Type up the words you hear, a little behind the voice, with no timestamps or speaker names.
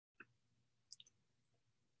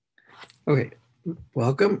Okay,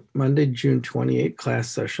 welcome. Monday, June 28th class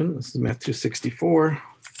session. This is Math 264,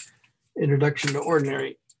 Introduction to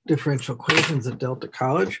Ordinary Differential Equations at Delta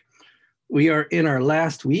College. We are in our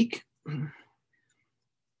last week,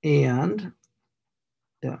 and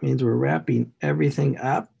that means we're wrapping everything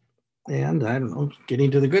up and, I don't know,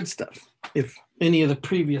 getting to the good stuff, if any of the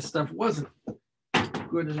previous stuff wasn't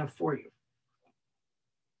good enough for you.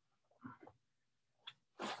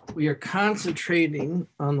 We are concentrating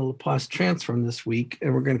on the Laplace transform this week,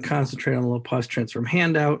 and we're going to concentrate on the Laplace transform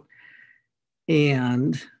handout.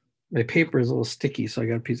 And my paper is a little sticky, so I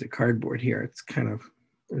got a piece of cardboard here. It's kind of,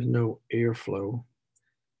 there's no airflow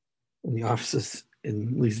in the offices, in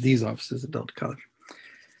at least these offices at Delta College.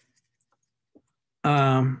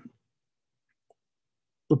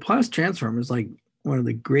 Laplace transform is like one of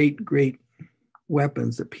the great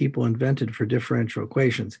weapons that people invented for differential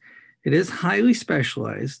equations. It is highly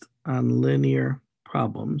specialized on linear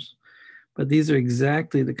problems, but these are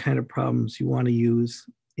exactly the kind of problems you want to use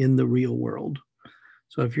in the real world.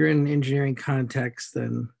 So if you're in an engineering context,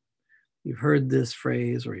 then you've heard this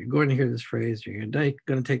phrase, or you're going to hear this phrase, you're going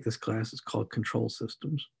to take this class. It's called control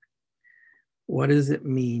systems. What does it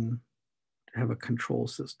mean to have a control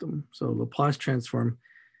system? So Laplace transform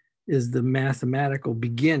is the mathematical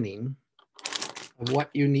beginning of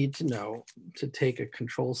what you need to know to take a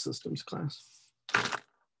control systems class.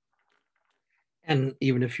 And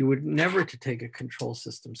even if you would never to take a control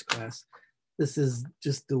systems class, this is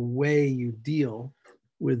just the way you deal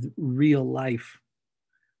with real life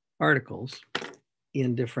particles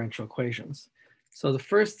in differential equations. So the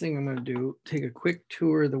first thing I'm going to do, take a quick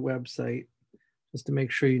tour of the website just to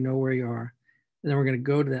make sure you know where you are. And then we're going to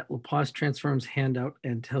go to that Laplace transforms handout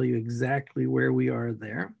and tell you exactly where we are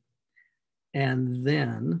there. And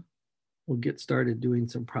then we'll get started doing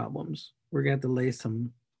some problems. We're going to have to lay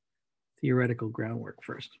some theoretical groundwork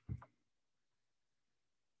first.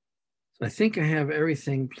 So I think I have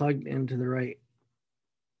everything plugged into the right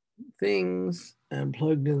things and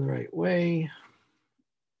plugged in the right way.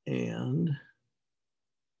 And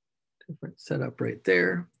different setup right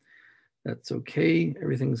there. That's okay.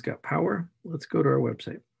 Everything's got power. Let's go to our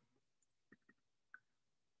website.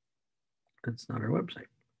 That's not our website.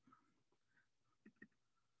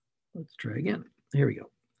 Let's try again. Here we go.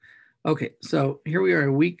 Okay, so here we are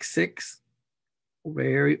in week 6,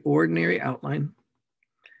 very ordinary outline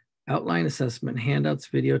assessment, handouts,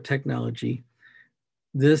 video technology.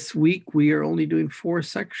 This week we are only doing 4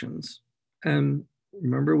 sections. And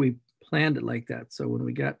remember, we planned it like that. So when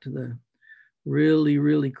we got to the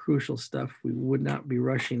really crucial stuff, we would not be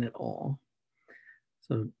rushing at all.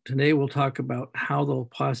 So today we'll talk about how the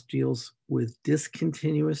Laplace deals with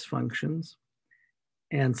discontinuous functions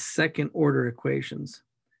and second order equations.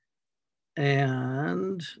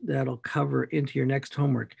 And that'll cover into your next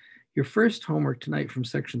homework. Your first homework tonight from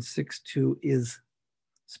section 6.2 is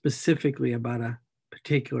specifically about a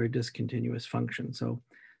particular discontinuous function. So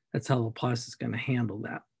that's how Laplace is going to handle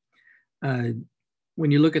that.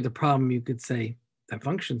 When you look at the problem, you could say that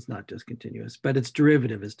function's not discontinuous, but its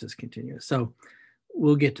derivative is discontinuous. So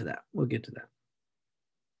we'll get to that.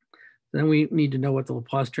 Then we need to know what the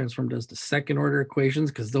Laplace transform does to second order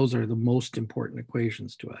equations, because those are the most important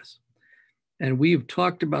equations to us. And we've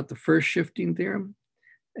talked about the first shifting theorem,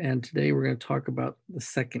 and today we're going to talk about the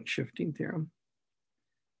second shifting theorem.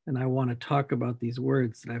 And I want to talk about these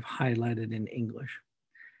words that I've highlighted in English.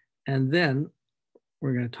 And then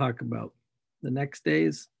we're going to talk about the next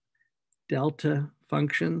day's delta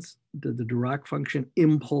functions, the Dirac function,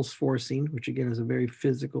 impulse forcing, which again is a very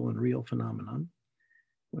physical and real phenomenon.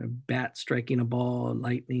 A bat striking a ball, a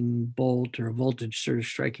lightning bolt, or a voltage surge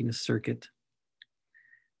striking a circuit.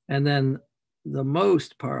 And then the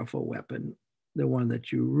most powerful weapon, the one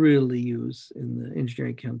that you really use in the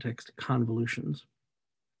engineering context, convolutions,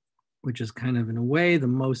 which is kind of, in a way, the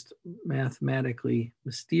most mathematically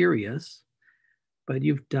mysterious, but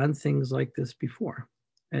you've done things like this before.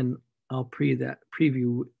 And I'll preview that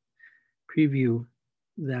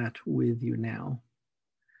with you now.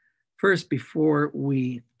 First, before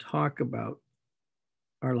we talk about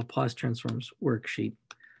our Laplace transforms worksheet,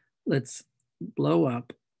 let's blow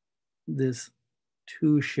up this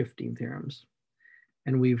 2 shifting theorems.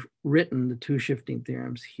 And we've written the 2 shifting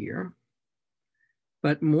theorems here.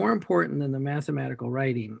 But more important than the mathematical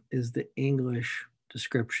writing is the English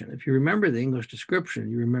description. If you remember the English description,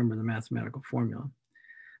 you remember the mathematical formula.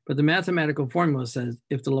 But the mathematical formula says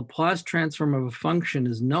if the Laplace transform of a function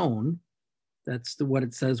is known, that's what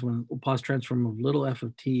it says when Laplace transform of little f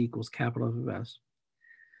of t equals capital F of s.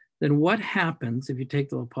 Then what happens if you take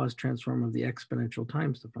the Laplace transform of the exponential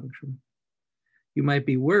times the function? You might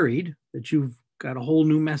be worried that you've got a whole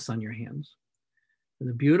new mess on your hands? And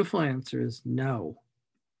the beautiful answer is no.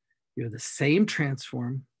 You have the same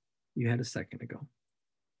transform you had a second ago.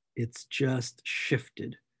 It's just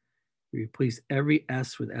shifted. You replace every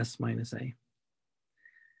S with S minus A.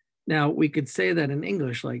 Now, we could say that in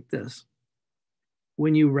English like this.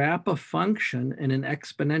 When you wrap a function in an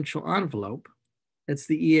exponential envelope, it's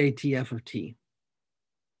the EATF of t.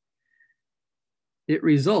 It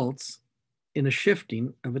results in a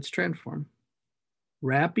shifting of its transform.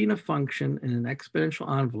 Wrapping a function in an exponential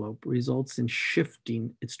envelope results in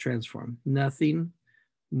shifting its transform. Nothing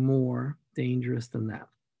more dangerous than that.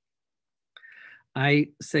 I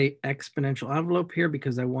say exponential envelope here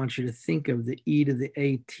because I want you to think of the e to the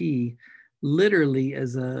at literally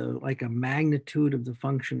as like a magnitude of the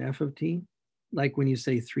function f of t. Like when you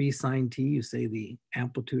say 3 sine t, you say the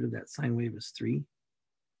amplitude of that sine wave is 3.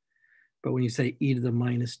 But when you say e to the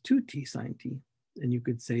minus 2t sine t, then you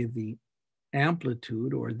could say the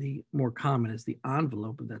amplitude, or the more common is the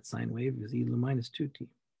envelope of that sine wave, is e to the minus 2t.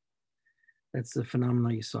 That's the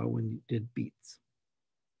phenomenon you saw when you did beats.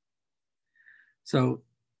 So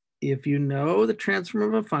if you know the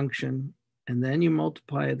transform of a function and then you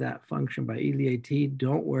multiply that function by e to the at,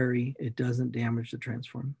 don't worry, it doesn't damage the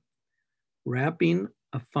transform. Wrapping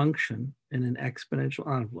a function in an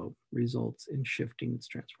exponential envelope results in shifting its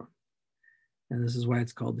transform. And this is why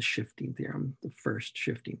it's called the shifting theorem, the first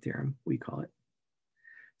shifting theorem, we call it.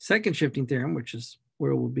 Second shifting theorem, which is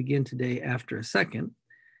where we'll begin today after a second,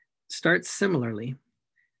 starts similarly.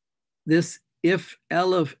 This if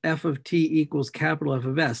L of f of t equals capital F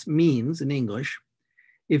of s means, in English,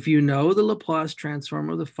 if you know the Laplace transform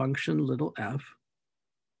of the function little f,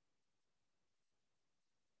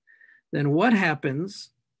 then what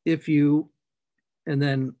happens if you, and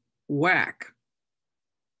then whack,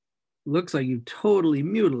 looks like you totally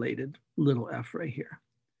mutilated little f right here.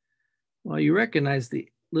 Well, you recognize the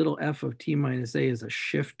little f of t minus a is a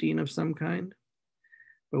shifting of some kind,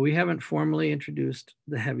 but we haven't formally introduced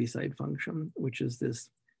the Heaviside function, which is this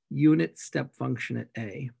unit step function at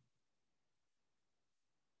a.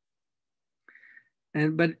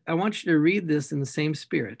 But I want you to read this in the same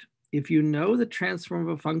spirit. If you know the transform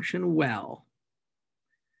of a function well,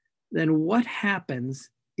 then what happens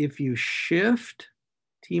if you shift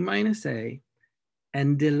t minus a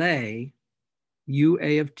and delay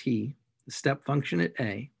ua of t, the step function at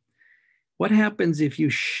a? What happens if you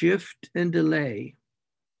shift and delay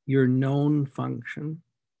your known function?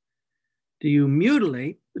 Do you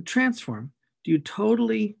mutilate the transform? Do you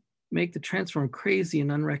totally make the transform crazy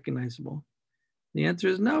and unrecognizable? The answer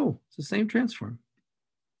is no, it's the same transform.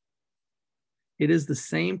 It is the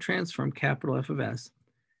same transform, capital F of s,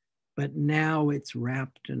 but now it's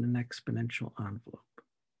wrapped in an exponential envelope.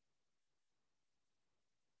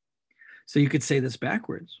 So you could say this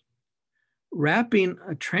backwards. Wrapping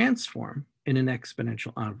a transform in an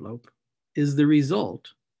exponential envelope is the result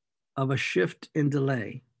of a shift and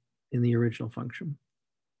delay in the original function.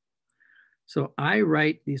 So I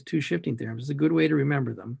write these two shifting theorems, it's a good way to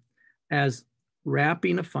remember them, as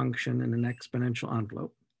wrapping a function in an exponential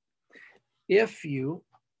envelope. If you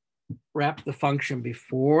wrap the function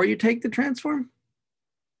before you take the transform,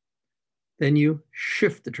 then you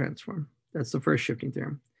shift the transform. That's the first shifting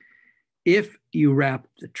theorem. If you wrap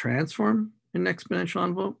the transform in an exponential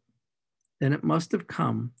envelope, then it must have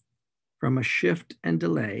come from a shift and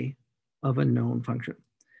delay of a known function.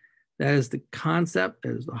 That is the concept,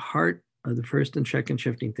 that is the heart of the first and second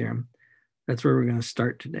shifting theorem. That's where we're going to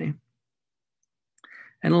start today.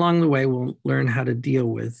 And along the way, we'll learn how to deal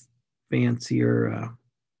with fancier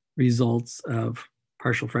results of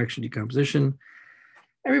partial fraction decomposition.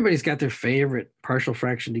 Everybody's got their favorite partial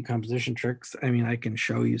fraction decomposition tricks. I mean, I can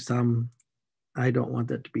show you some. I don't want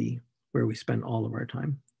that to be where we spend all of our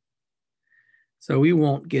time. So we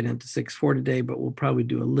won't get into 6.4 today, but we'll probably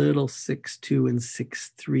do a little 6.2 and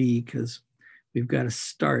 6.3 because we've got to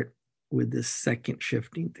start with this second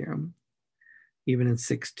shifting theorem. Even in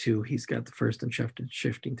 6.2, he's got the first and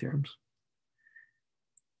shifting theorems.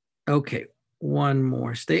 Okay, one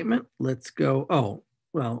more statement. Let's go. Oh,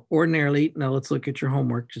 well, ordinarily, now let's look at your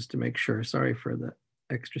homework just to make sure. Sorry for the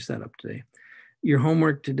extra setup today. Your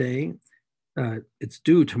homework today, it's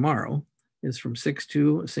due tomorrow, is from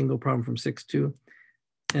 6.2, a single problem from 6.2,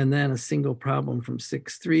 and then a single problem from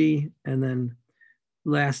 6.3, and then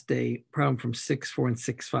last day, problem from 6.4 and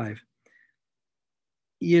 6.5.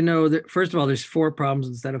 You know, that first of all, there's 4 problems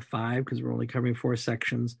instead of 5 because we're only covering 4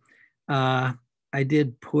 sections. I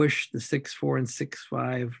did push the 6.4 and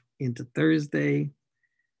 6.5 into Thursday.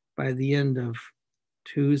 By the end of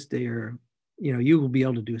Tuesday, or, you know, you will be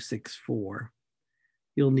able to do 6.4.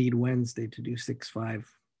 You'll need Wednesday to do 6.5,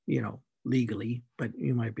 you know, legally, but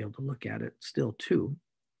you might be able to look at it still too.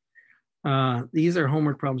 These are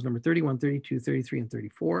homework problems number 31, 32, 33, and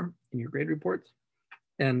 34 in your grade reports.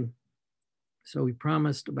 And so we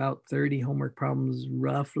promised about 30 homework problems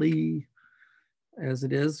roughly. As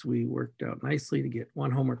it is, we worked out nicely to get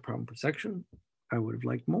one homework problem per section. I would have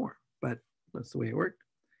liked more, but that's the way it worked.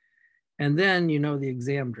 And then you know the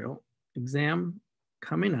exam drill. Exam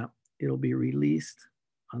coming up, it'll be released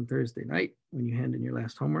on Thursday night when you hand in your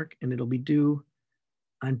last homework, and it'll be due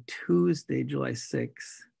on Tuesday, July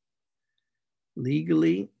 6th.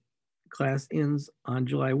 Legally, class ends on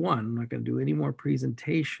July 1. I'm not going to do any more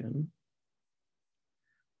presentation,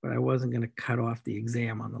 but I wasn't going to cut off the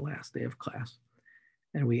exam on the last day of class.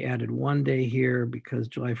 And we added one day here because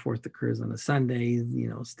July 4th occurs on a Sunday. You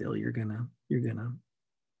know, still you're gonna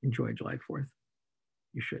enjoy July 4th.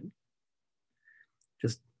 You should.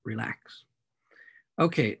 Just relax.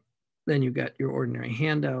 Okay, then you've got your ordinary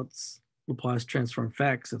handouts, Laplace transform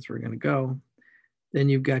facts, that's where we're gonna go. Then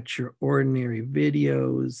you've got your ordinary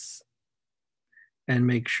videos, and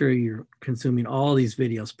make sure you're consuming all these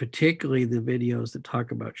videos, particularly the videos that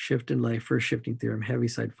talk about shift and lay, first shifting theorem,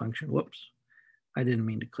 Heaviside function. Whoops, I didn't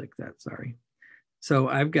mean to click that, sorry. So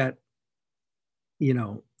I've got, you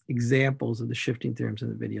know, examples of the shifting theorems in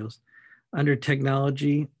the videos. Under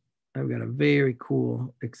technology, I've got a very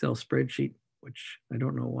cool Excel spreadsheet, which I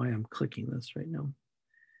don't know why I'm clicking this right now.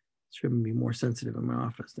 Shouldn't be more sensitive in my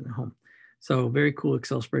office than at home. So very cool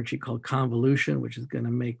Excel spreadsheet called convolution, which is going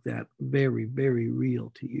to make that very, very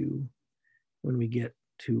real to you when we get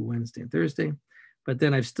to Wednesday and Thursday. But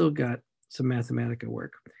then I've still got some Mathematica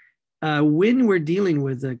work. When we're dealing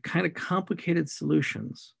with the kind of complicated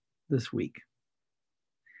solutions this week,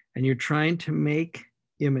 and you're trying to make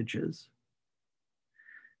images,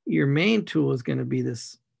 your main tool is going to be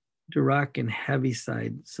this Dirac and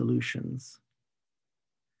Heaviside solutions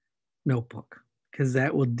notebook, because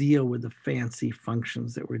that will deal with the fancy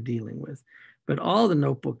functions that we're dealing with. But all the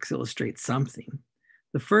notebooks illustrate something.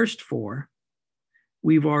 The first four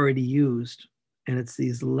we've already used, and it's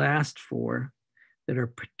these last four that are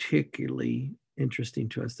particularly interesting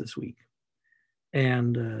to us this week.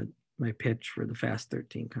 And my pitch for the FAST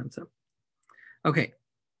 13 concept. Okay.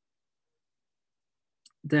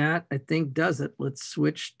 That I think does it. Let's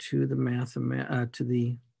switch to the to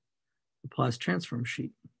the Laplace transform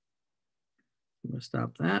sheet. I'm going to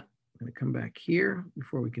stop that. I'm going to come back here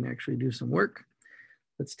before we can actually do some work.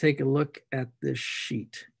 Let's take a look at this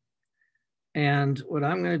sheet. And what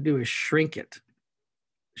I'm going to do is shrink it.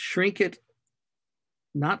 Shrink it,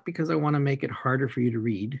 not because I want to make it harder for you to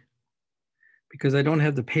read, because I don't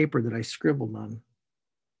have the paper that I scribbled on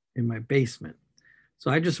in my basement. So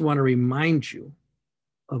I just want to remind you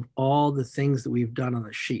of all the things that we've done on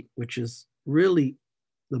the sheet, which is really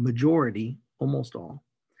the majority, almost all.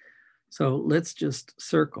 So let's just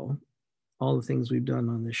circle all the things we've done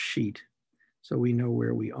on this sheet so we know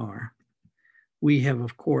where we are. We have,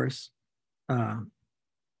 of course,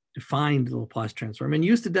 defined the Laplace transform and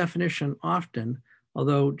used the definition often,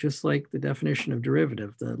 although just like the definition of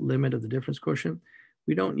derivative, the limit of the difference quotient,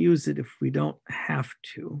 we don't use it if we don't have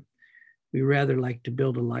to. We rather like to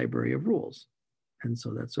build a library of rules. And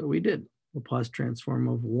so that's what we did. Laplace transform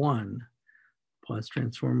of 1, Laplace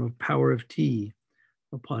transform of power of t,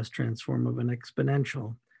 Laplace transform of an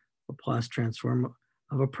exponential, Laplace transform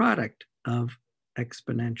of a product of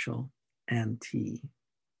exponential and t.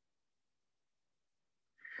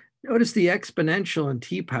 Notice the exponential and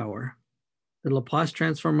t power, the Laplace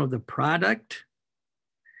transform of the product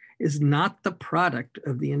is not the product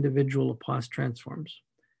of the individual Laplace transforms.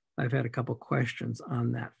 I've had a couple questions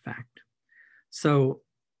on that fact. So,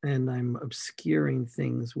 and I'm obscuring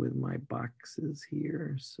things with my boxes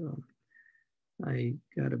here. So I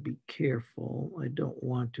gotta be careful. I don't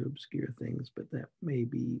want to obscure things, but that may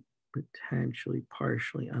be potentially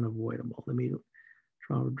partially unavoidable. Let me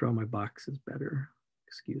try to draw my boxes better.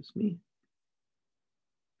 Excuse me.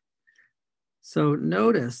 So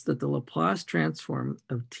notice that the Laplace transform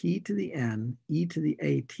of t to the n, e to the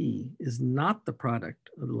at is not the product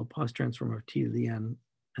of the Laplace transform of t to the n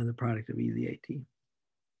and the product of e to the at.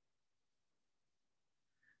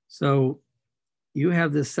 So you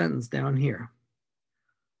have this sentence down here.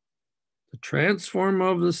 The transform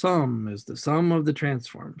of the sum is the sum of the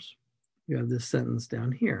transforms. You have this sentence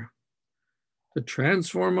down here. The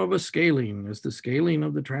transform of a scaling is the scaling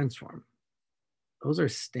of the transform. Those are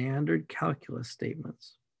standard calculus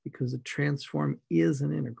statements because the transform is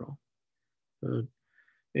an integral. The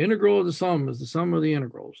integral of the sum is the sum of the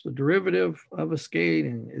integrals. The derivative of a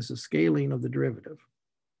scaling is the scaling of the derivative.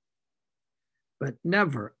 But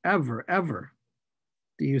never, ever, ever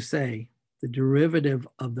do you say The derivative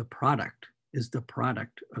of the product is the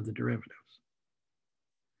product of the derivatives.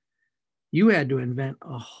 You had to invent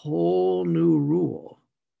a whole new rule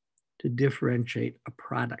to differentiate a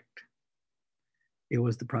product. It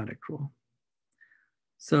was the product rule.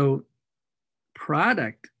 So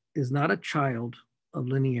product is not a child of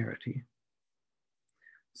linearity.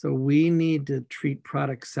 So we need to treat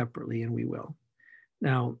products separately, and we will.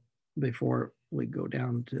 Now, before we go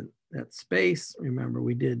down to that space, remember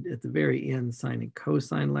we did at the very end sine and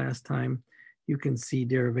cosine last time. You can see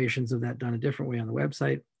derivations of that done a different way on the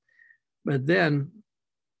website. But then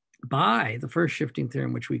by the first shifting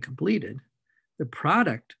theorem, which we completed, the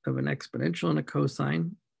product of an exponential and a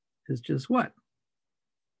cosine is just what?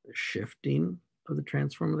 The shifting of the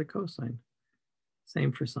transform of the cosine.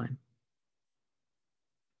 Same for sine.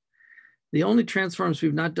 The only transforms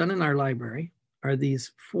we've not done in our library are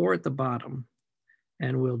these 4 at the bottom,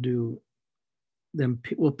 and we'll do them.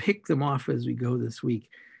 We'll pick them off as we go this week.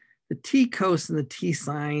 The t cos and the t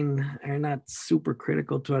sine are not super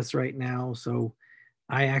critical to us right now, so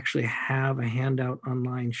I actually have a handout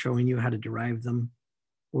online showing you how to derive them.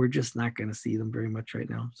 We're just not going to see them very much right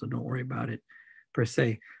now, so don't worry about it per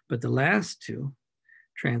se. But the last 2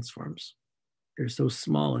 transforms, they're so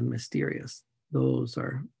small and mysterious. Those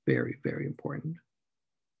are very, very important.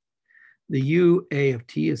 The UA of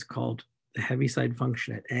t is called the Heaviside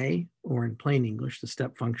function at A, or in plain English, the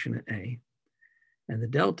step function at A. And the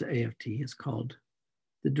delta A of t is called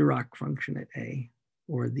the Dirac function at A,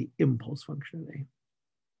 or the impulse function at A.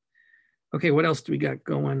 Okay, what else do we got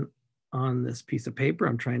going on this piece of paper?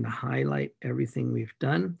 I'm trying to highlight everything we've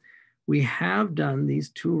done. We have done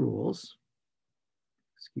these 2 rules.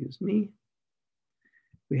 Excuse me.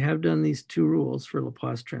 We have done these 2 rules for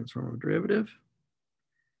Laplace transform of derivative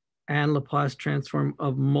and Laplace transform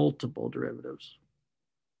of multiple derivatives.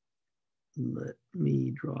 Let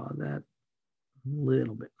me draw that a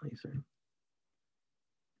little bit nicer.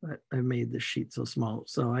 But I made this sheet so small,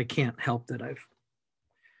 so I can't help that I've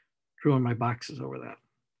drawn my boxes over that.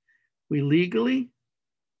 We legally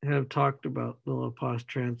have talked about the Laplace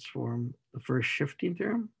transform, the first shifting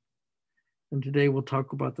theorem, and today we'll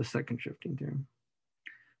talk about the second shifting theorem.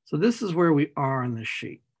 So this is where we are on this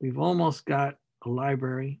sheet. We've almost got a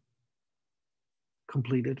library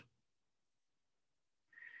completed.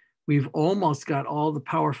 We've almost got all the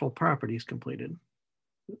powerful properties completed.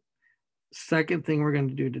 Second thing we're going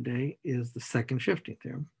to do today is the second shifting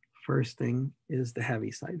theorem. First thing is the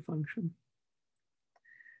Heaviside function.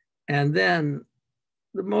 And then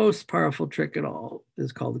the most powerful trick at all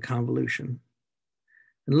is called the convolution.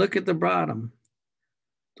 And look at the bottom.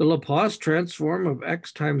 The Laplace transform of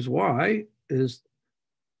x times y is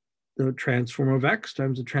the transform of x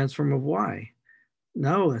times the transform of y.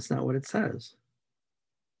 No, that's not what it says.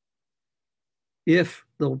 If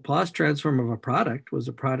the Laplace transform of a product was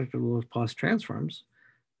a product of the Laplace transforms,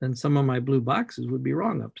 then some of my blue boxes would be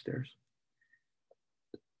wrong upstairs.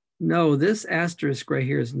 No, this asterisk right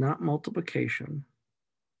here is not multiplication.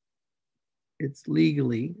 It's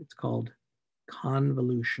legally, it's called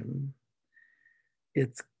convolution.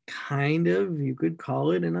 It's kind of, you could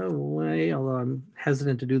call it in a way, although I'm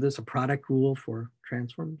hesitant to do this, a product rule for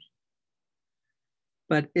transforms.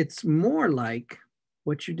 But it's more like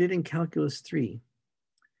what you did in calculus 3.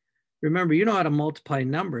 Remember, you know how to multiply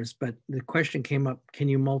numbers, but the question came up, can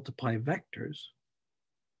you multiply vectors?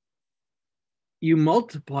 You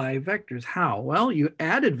multiply vectors, how? Well, you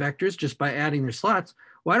added vectors just by adding their slots.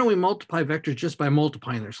 Why don't we multiply vectors just by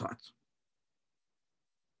multiplying their slots?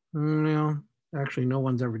 No, actually, no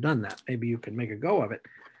one's ever done that. Maybe you could make a go of it,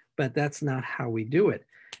 but that's not how we do it.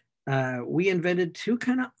 We invented 2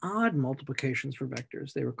 kind of odd multiplications for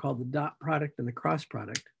vectors. They were called the dot product and the cross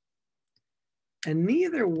product. And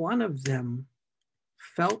neither one of them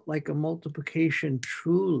felt like a multiplication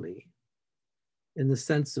truly in the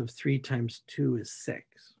sense of 3 times 2 is 6.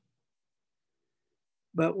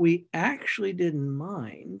 But we actually didn't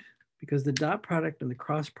mind because the dot product and the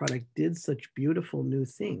cross product did such beautiful new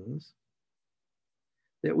things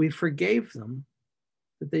that we forgave them,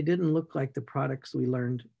 that they didn't look like the products we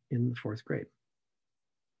learned in the 4th grade,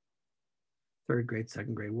 3rd grade,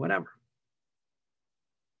 2nd grade, whatever.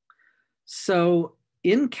 So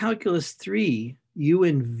in calculus 3, you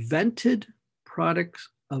invented products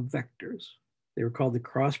of vectors. They were called the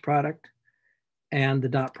cross product and the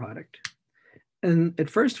dot product. And at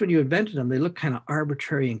first, when you invented them, they looked kind of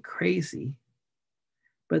arbitrary and crazy.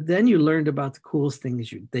 But then you learned about the coolest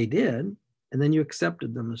things they did, and then you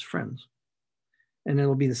accepted them as friends. And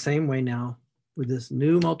it'll be the same way now with this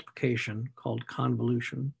new multiplication called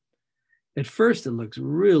convolution. At first, it looks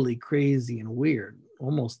really crazy and weird,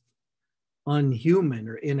 almost unhuman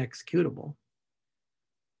or inexecutable,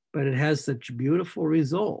 but it has such a beautiful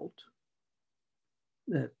result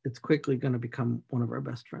that it's quickly going to become one of our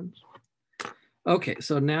best friends. Okay,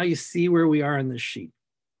 so now you see where we are on this sheet.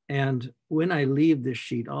 And when I leave this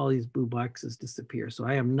sheet, all these blue boxes disappear. So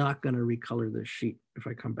I am not going to recolor this sheet if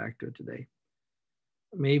I come back to it today.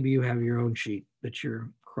 Maybe you have your own sheet that you're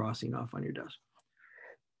crossing off on your desk.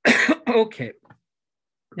 Okay,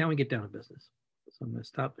 now we get down to business. So I'm going to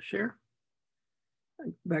stop the share.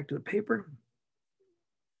 Back to the paper.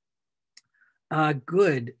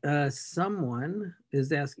 Good. Someone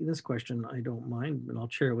is asking this question. I don't mind, but I'll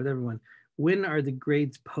share it with everyone. When are the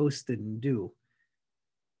grades posted and due?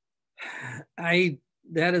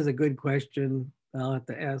 That is a good question. I'll have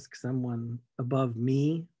to ask someone above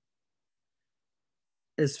me.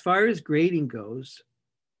 As far as grading goes,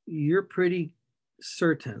 you're pretty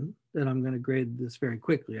certain that I'm going to grade this very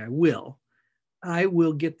quickly. I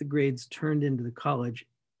will get the grades turned into the college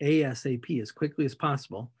ASAP, as quickly as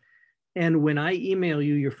possible. And when I email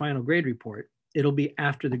you your final grade report, it'll be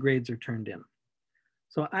after the grades are turned in.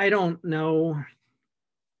 So I don't know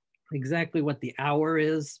exactly what the hour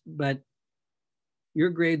is, but your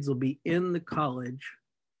grades will be in the college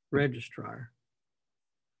registrar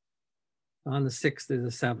on the 6th or the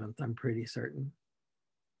 7th, I'm pretty certain.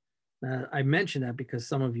 I mention that because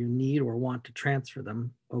some of you need or want to transfer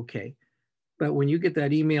them, okay. But when you get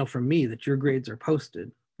that email from me that your grades are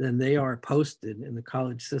posted, then they are posted in the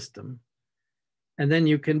college system. And then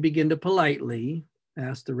you can begin to politely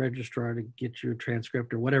ask the registrar to get you a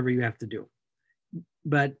transcript or whatever you have to do.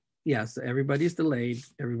 But yes, everybody's delayed.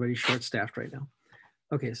 Everybody's short-staffed right now.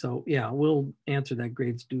 Okay, so yeah, we'll answer that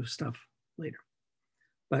grades due stuff later.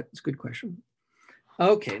 But it's a good question.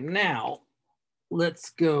 Okay, now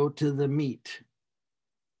let's go to the meat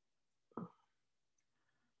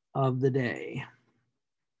of the day,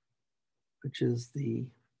 which is the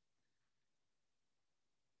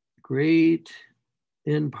great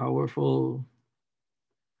and powerful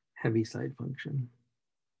Heaviside function.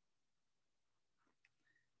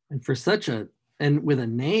 And for such a, and with a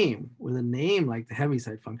name like the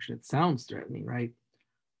Heaviside function, it sounds threatening, right?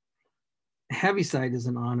 Heaviside is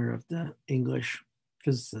in honor of the English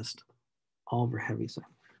physicist Oliver Heaviside.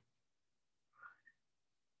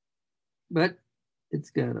 But it's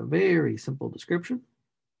got a very simple description.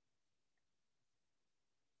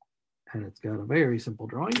 And it's got a very simple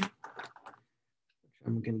drawing, which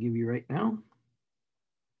I'm going to give you right now.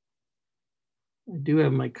 I do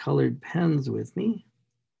have my colored pens with me.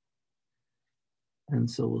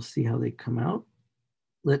 And so we'll see how they come out.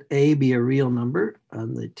 Let A be a real number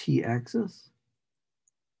on the t-axis.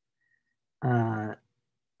 I'm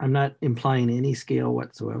not implying any scale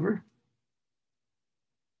whatsoever.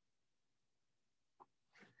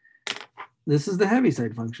 This is the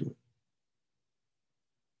Heaviside function.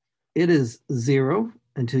 It is 0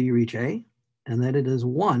 until you reach A, and then it is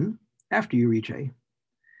 1 after you reach A.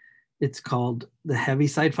 It's called the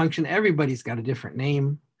Heaviside function. Everybody's got a different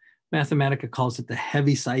name. Mathematica calls it the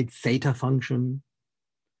Heaviside theta function.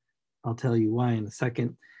 I'll tell you why in a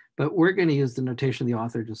second. But we're going to use the notation of the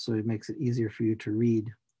author just so it makes it easier for you to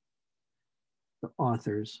read the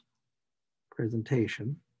author's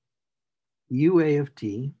presentation. UA of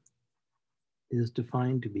t is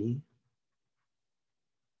defined to be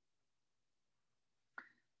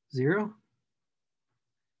 0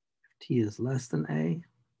 if t is less than A,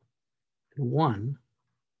 and 1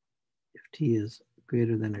 if t is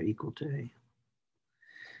greater than or equal to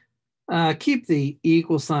A. Keep the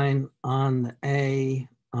equal sign on the A,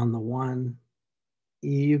 on the 1.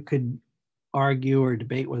 You could argue or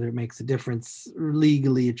debate whether it makes a difference.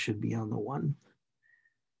 Legally, it should be on the 1.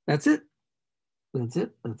 That's it. That's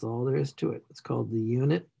it. That's all there is to it. It's called the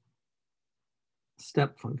unit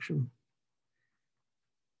step function.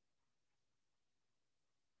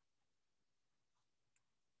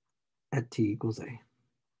 At t equals A.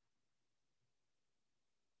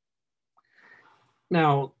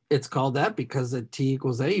 Now, it's called that because at t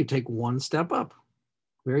equals A, you take 1 step up.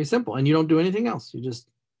 Very simple. And you don't do anything else. You just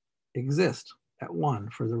exist at 1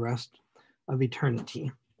 for the rest of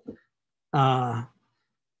eternity. Now,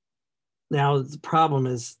 the problem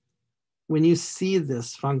is when you see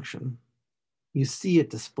this function, you see it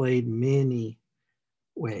displayed many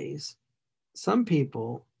ways. Some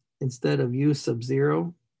people, instead of u sub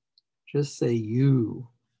 0, just say u.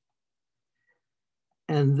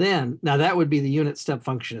 And then, now that would be the unit step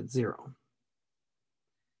function at 0.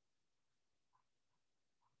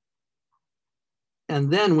 And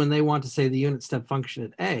then when they want to say the unit step function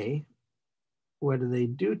at A, what do they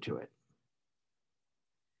do to it?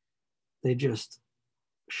 They just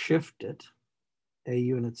shift it A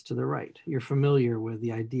units to the right. You're familiar with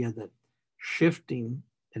the idea that shifting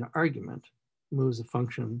an argument moves a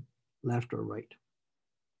function left or right.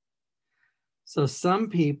 So some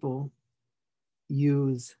people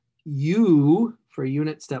use U for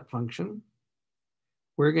unit step function.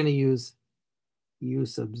 We're going to use U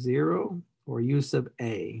sub 0 or U sub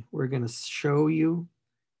A. We're going to show you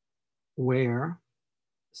where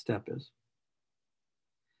step is.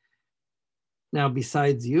 Now,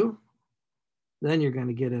 besides U, then you're going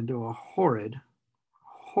to get into a horrid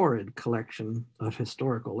collection of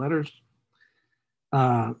historical letters.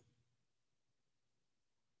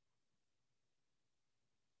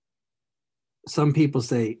 Some people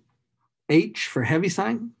say H for heavy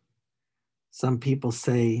sign. Some people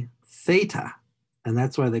say theta, and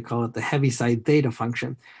that's why they call it the heaviside theta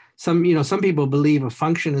function. Some people believe a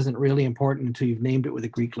function isn't really important until you've named it with a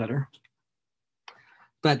Greek letter.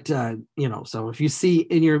 But, so if you see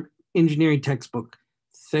in your engineering textbook,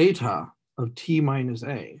 theta of t minus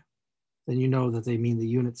a, then you know that they mean the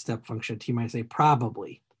unit step function t minus a,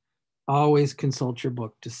 probably. Always consult your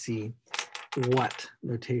book to see what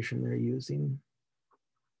notation they're using.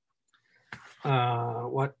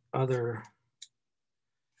 What other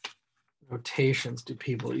notations do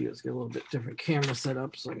people use? Get a little bit different camera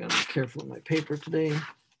setup, so I gotta be careful with my paper today.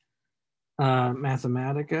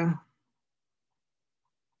 Mathematica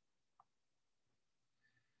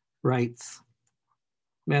writes,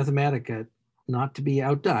 Mathematica, not to be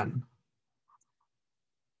outdone,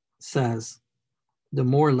 says the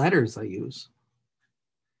more letters I use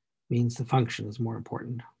means the function is more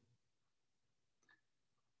important.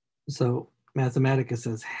 So Mathematica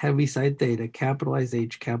says heaviside theta, capitalize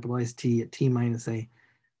H, capitalize T at T minus A.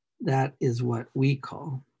 That is what we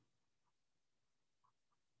call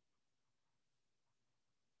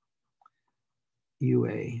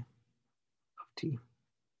UA of T.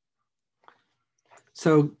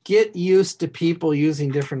 So get used to people using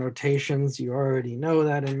different notations. You already know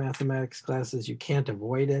that in mathematics classes. You can't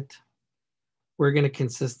avoid it. We're going to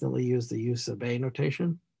consistently use the U sub A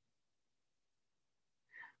notation.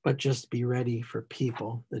 But just be ready for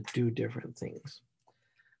people that do different things.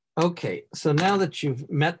 Okay, so now that you've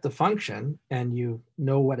met the function and you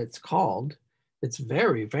know what it's called, it's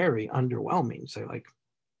very, very underwhelming. So like,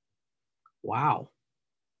 wow,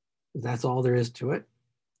 that's all there is to it?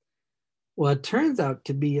 Well, it turns out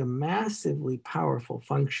to be a massively powerful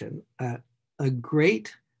function, a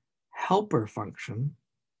great helper function,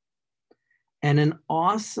 and an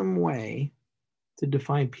awesome way to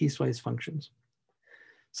define piecewise functions.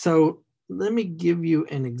 So let me give you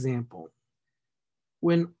an example.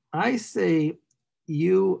 When I say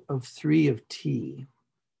U of 3 of T,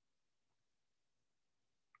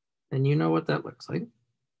 and you know what that looks like.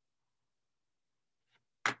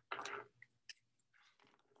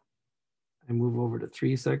 I move over to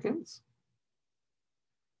 3 seconds,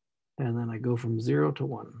 and then I go from 0 to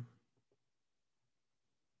 1.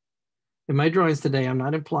 In my drawings today, I'm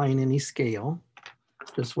not applying any scale,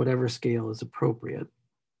 just whatever scale is appropriate.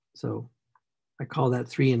 So I call that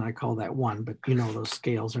 3 and I call that 1, but you know those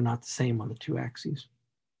scales are not the same on the 2 axes.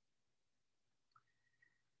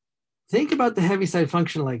 Think about the heaviside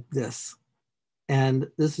function like this, and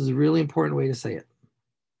this is a really important way to say it.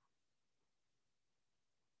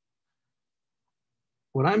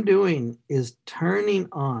 What I'm doing is turning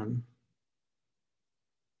on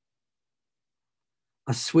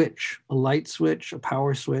a switch, a light switch, a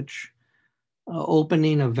power switch,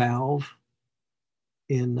 opening a valve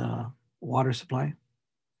in a water supply.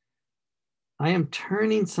 I am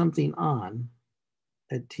turning something on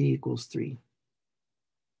at t equals 3.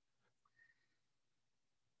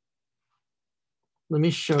 Let me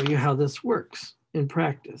show you how this works in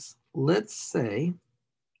practice. Let's say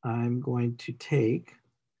I'm going to take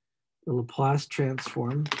the Laplace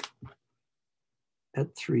transform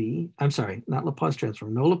at 3. I'm sorry, not Laplace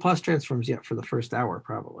transform. No Laplace transforms yet for the first hour,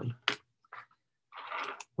 probably.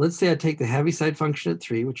 Let's say I take the heaviside function at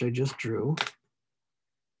 3, which I just drew.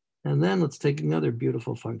 And then let's take another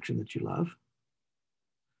beautiful function that you love,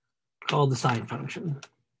 called the sine function.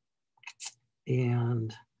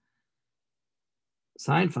 And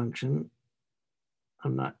sine function,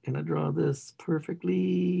 I'm not going to draw this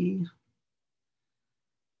perfectly.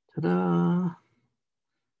 Ta-da.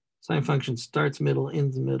 Sine function starts middle,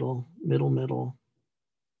 ends middle, middle, middle,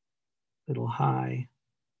 middle high,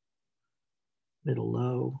 middle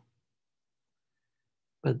low.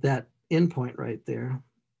 But that endpoint right there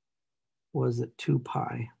was at 2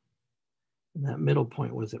 pi. And that middle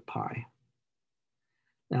point was at pi.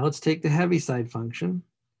 Now let's take the heaviside function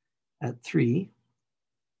at 3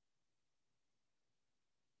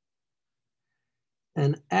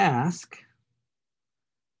 and ask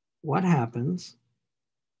what happens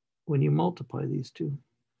when you multiply these two?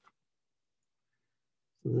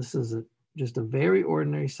 So this is just a very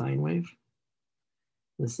ordinary sine wave.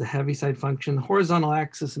 This is the Heaviside function. The horizontal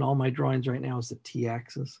axis in all my drawings right now is the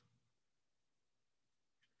t-axis.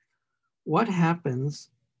 What happens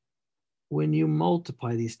when you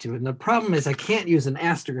multiply these two? And the problem is I can't use an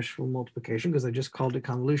asterisk for multiplication because I just called it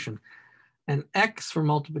convolution. And x for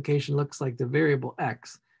multiplication looks like the variable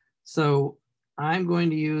x. So I'm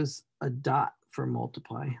going to use a dot for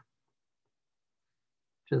multiply.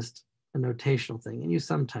 Just a notational thing. And you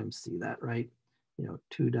sometimes see that, right?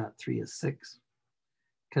 2.3 is 6.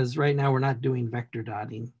 Because right now we're not doing vector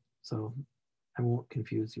dotting. So I won't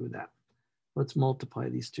confuse you with that. Let's multiply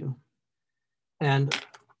these two. And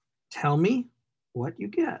tell me what you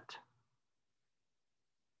get.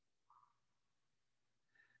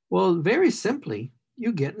 Well, very simply,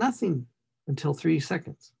 you get nothing until 3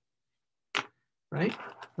 seconds, right?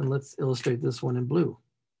 And let's illustrate this one in blue.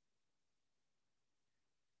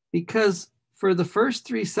 Because for the first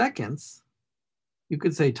 3 seconds, you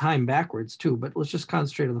could say time backwards too, but let's just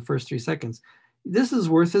concentrate on the first 3 seconds. This is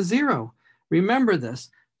worth a 0. Remember this,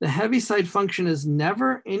 the Heaviside function is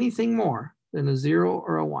never anything more than a 0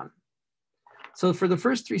 or a 1. So for the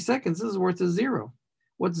first 3 seconds, this is worth a 0.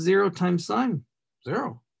 What's 0 times sine?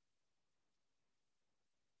 0.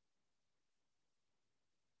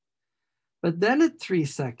 But then at 3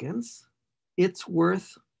 seconds, it's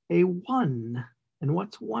worth a 1. And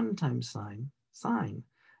what's 1 times sine? Sine.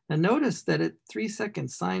 Now notice that at 3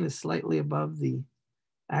 seconds, sine is slightly above the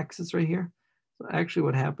axis right here. So actually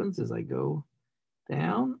what happens is I go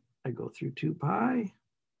down, I go through 2 pi.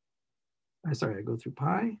 I go through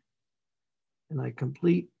pi, and I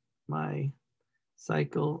complete my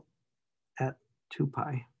cycle at 2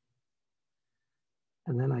 pi.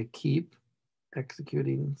 And then I keep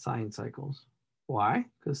executing sine cycles. Why?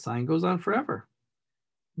 Because sine goes on forever.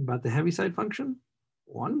 But the Heaviside function,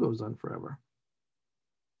 1 goes on forever.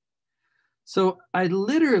 So I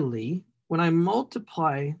literally, when I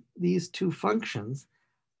multiply these two functions,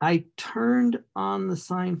 I turned on the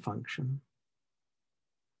sine function,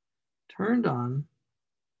 turned on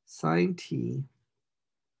sine t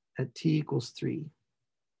at t equals 3.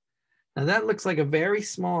 Now that looks like a very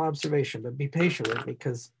small observation, but be patient with me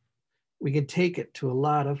because we can take it to a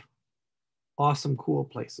lot of awesome, cool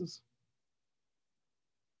places.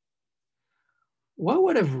 What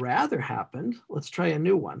would have rather happened? Let's try a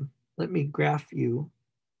new one. Let me graph you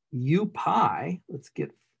u pi, let's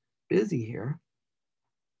get busy here,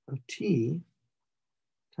 of t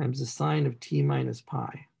times the sine of t minus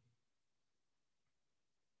pi.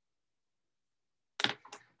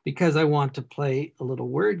 Because I want to play a little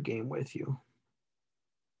word game with you.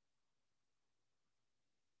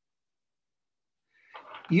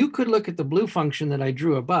 You could look at the blue function that I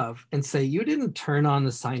drew above and say, you didn't turn on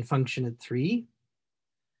the sine function at 3.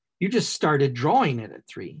 You just started drawing it at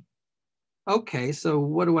 3. Okay, so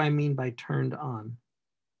what do I mean by turned on?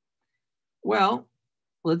 Well,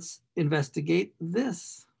 let's investigate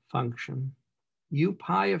this function, u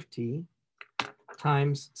pi of t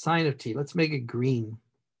times sine of t. Let's make it green.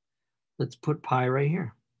 Let's put pi right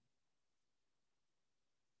here.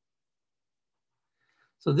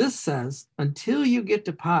 So this says, until you get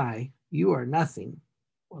to pi, you are nothing.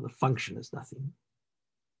 Well, the function is nothing.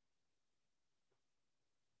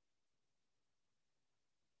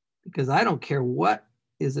 Because I don't care what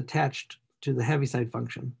is attached to the Heaviside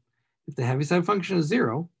function. If the Heaviside function is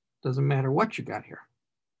 0, doesn't matter what you got here.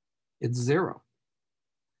 It's 0.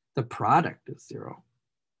 The product is 0.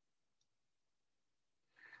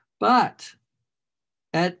 But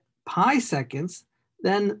at pi seconds,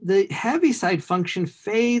 then the Heaviside function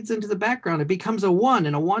fades into the background. It becomes a 1,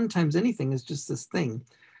 and a 1 times anything is just this thing.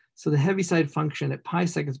 So the Heaviside function at pi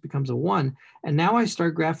seconds becomes a 1. And now I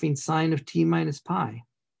start graphing sine of t minus pi.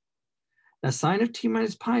 Now sine of t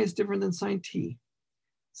minus pi is different than sine t.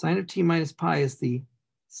 Sine of t minus pi is the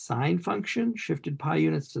sine function shifted pi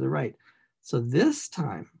units to the right. So this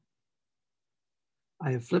time,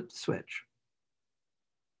 I have flipped the switch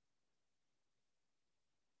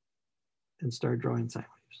and start drawing sine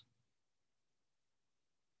waves.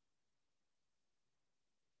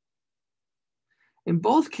 In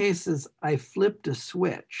both cases, I flipped a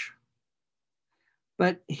switch.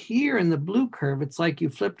 But here in the blue curve, it's like you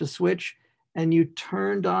flipped a switch and you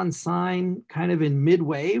turned on sine kind of in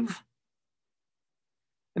mid-wave.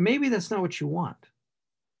 And maybe that's not what you want.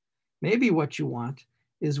 Maybe what you want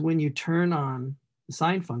is when you turn on the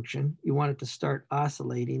sine function, you want it to start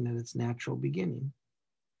oscillating at its natural beginning.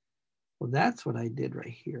 Well, that's what I did right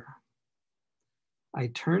here. I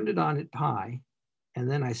turned it on at pi,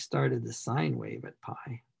 and then I started the sine wave at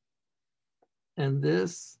pi. And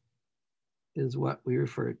this is what we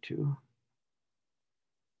refer to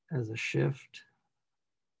as a shift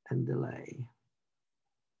and delay.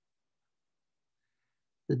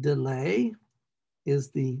 The delay is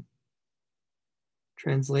the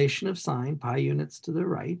translation of sine, pi units to the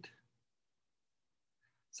right.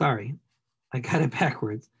 Sorry, I got it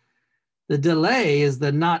backwards. The delay is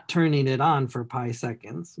the not turning it on for pi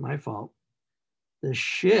seconds, my fault. The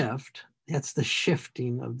shift, that's the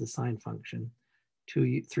shifting of the sine function,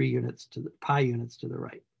 3 units to the pi units to the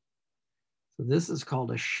right. So this is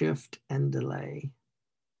called a shift and delay.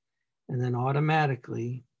 And then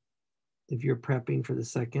automatically, if you're prepping for the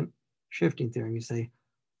second shifting theorem, you say,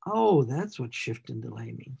 oh, that's what shift and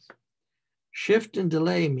delay means. Shift and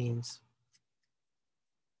delay means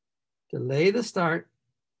delay the start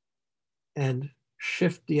and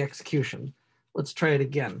shift the execution. Let's try it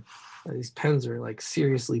again. These pens are like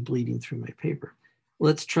seriously bleeding through my paper.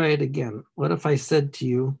 Let's try it again. What if I said to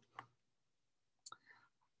you,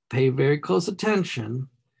 pay very close attention,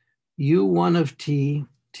 u1 of t,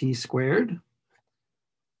 t squared,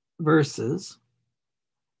 versus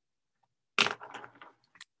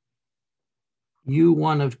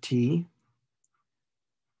u1 of t,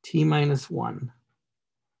 t minus 1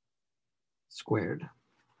 squared.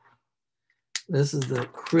 This is the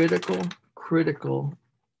critical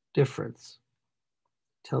difference.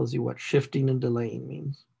 Tells you what shifting and delaying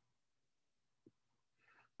means.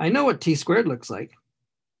 I know what t squared looks like,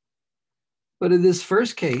 but in this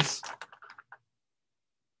first case,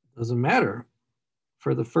 it doesn't matter.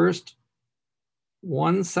 For the first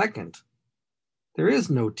 1 second, there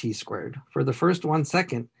is no t squared. For the first 1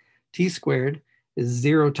 second, t squared is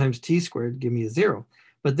 0 times t squared, give me a 0.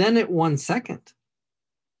 But then at 1 second,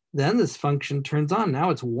 then this function turns on.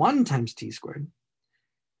 Now it's 1 times t squared.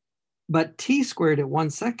 But t squared at 1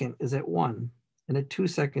 second is at 1. And at 2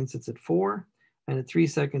 seconds, it's at 4. And at 3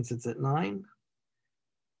 seconds, it's at 9.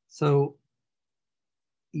 So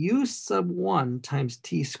u sub 1 times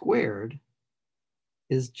t squared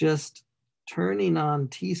is just turning on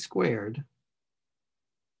t squared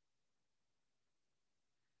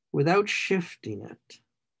without shifting it.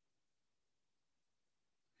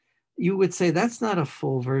 You would say that's not a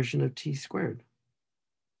full version of t squared.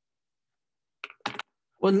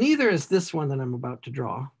 Well, neither is this one that I'm about to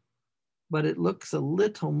draw, but it looks a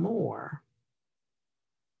little more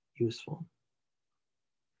useful.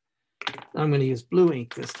 I'm going to use blue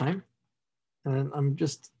ink this time, and I'm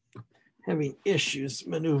just having issues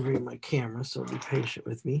maneuvering my camera, so be patient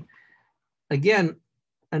with me. Again,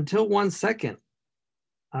 until 1 second,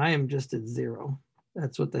 I am just at 0.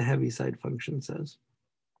 That's what the Heaviside function says.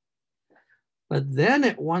 But then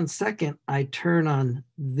at 1 second, I turn on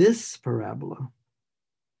this parabola,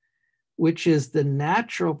 which is the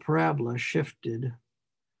natural parabola shifted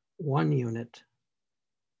 1 unit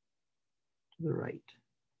to the right.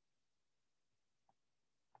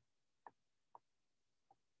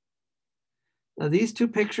 Now, these two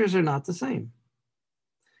pictures are not the same.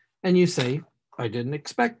 And you say, I didn't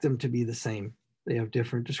expect them to be the same. They have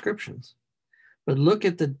different descriptions. But look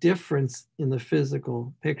at the difference in the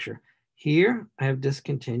physical picture. Here, I have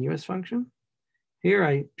discontinuous function. Here,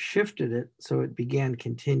 I shifted it so it began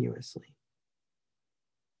continuously.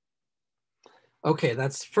 Okay,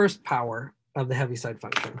 that's first power of the Heaviside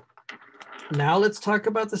function. Now let's talk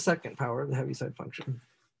about the second power of the Heaviside function.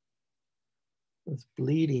 This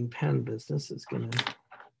bleeding pen business is going to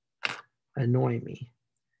annoy me.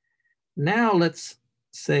 Now let's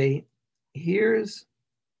say, here's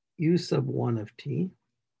u sub 1 of t.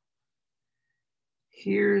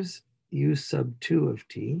 Here's u sub 2 of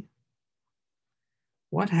t.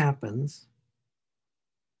 What happens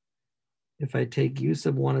if I take u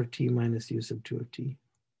sub 1 of t minus u sub 2 of t?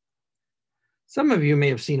 Some of you may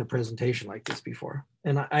have seen a presentation like this before,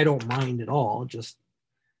 and I don't mind at all,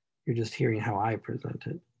 you're just hearing how I present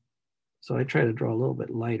it. So I try to draw a little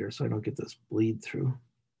bit lighter so I don't get this bleed through.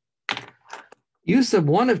 U sub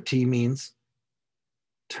 1 of t means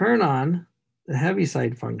turn on the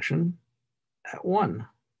Heaviside function at 1.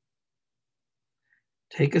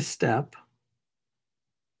 Take a step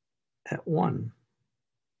at 1.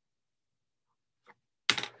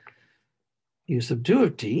 U sub 2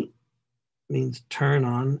 of t means turn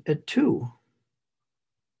on at 2.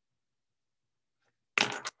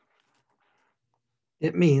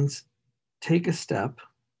 It means take a step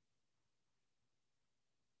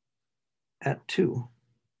at 2.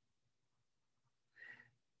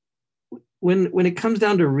 When it comes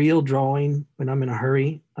down to real drawing, when I'm in a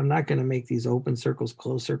hurry, I'm not going to make these open circles,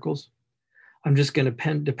 closed circles. I'm just going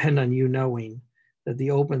to depend on you knowing that the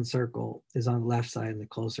open circle is on the left side and the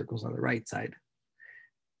closed circle is on the right side.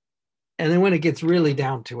 And then when it gets really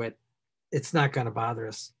down to it, it's not going to bother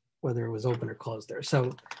us whether it was open or closed there.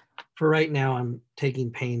 So for right now, I'm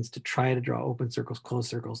taking pains to try to draw open circles,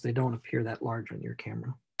 closed circles. They don't appear that large on your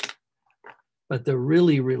camera. But the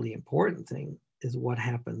really, really important thing is what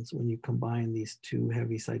happens when you combine these two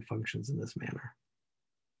Heaviside functions in this manner.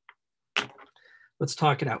 Let's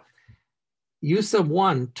talk it out. U sub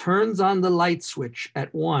 1 turns on the light switch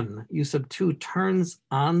at 1. U sub 2 turns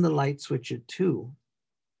on the light switch at 2.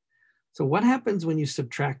 So what happens when you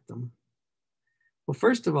subtract them? Well,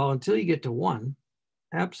 first of all, until you get to 1,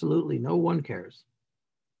 absolutely no one cares.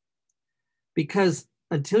 Because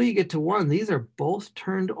until you get to 1, these are both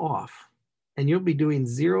turned off. And you'll be doing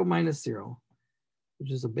 0 minus 0,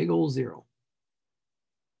 which is a big old 0.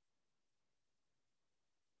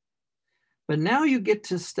 But now you get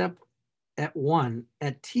to step at 1.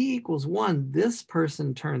 At t equals 1, this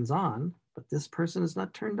person turns on, but this person is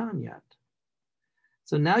not turned on yet.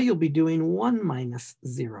 So now you'll be doing 1 minus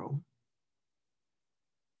 0.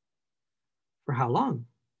 For how long?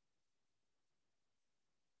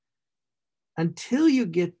 Until you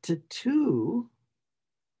get to 2,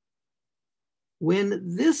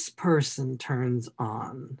 when this person turns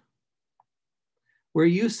on, where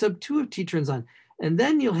U sub 2 of t turns on. And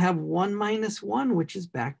then you'll have 1 minus 1, which is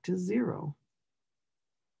back to 0.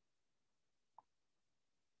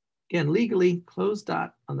 Again, legally, closed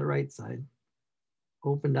dot on the right side,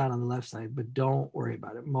 open dot on the left side, but don't worry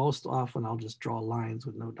about it. Most often, I'll just draw lines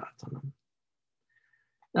with no dots on them.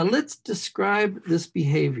 Now let's describe this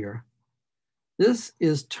behavior. This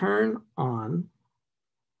is turn on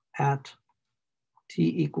at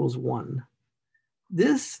t equals 1.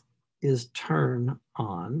 This is turn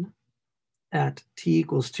on at t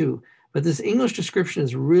equals 2. But this English description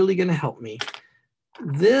is really going to help me.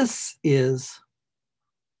 This is,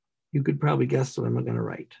 you could probably guess what I'm going to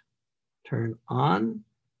write. Turn on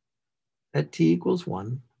at t equals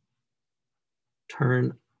 1.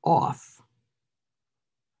 Turn off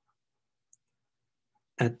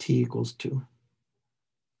at t equals 2.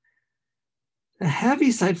 The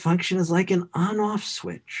Heaviside function is like an on-off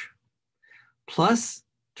switch. Plus,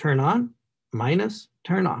 turn on, minus,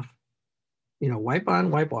 turn off. You know, wipe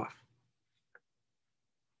on, wipe off.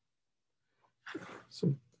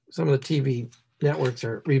 So some of the TV networks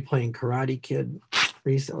are replaying Karate Kid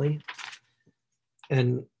recently.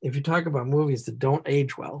 And if you talk about movies that don't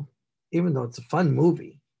age well, even though it's a fun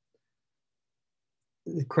movie,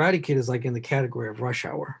 the Karate Kid is like in the category of Rush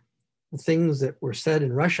Hour. The things that were said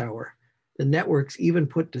in Rush Hour, the networks even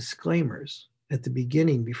put disclaimers at the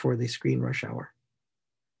beginning before they screen Rush Hour,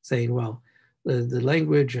 saying, well, the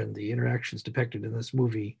language and the interactions depicted in this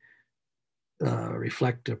movie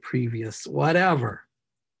reflect a previous whatever.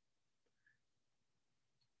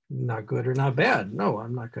 Not good or not bad. No,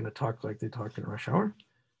 I'm not going to talk like they talk in Rush Hour.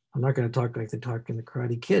 I'm not going to talk like they talk in the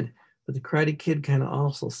Karate Kid. But the Karate Kid kind of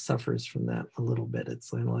also suffers from that a little bit.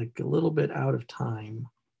 It's like a little bit out of time.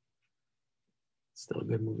 Still a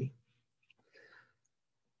good movie.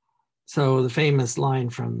 So the famous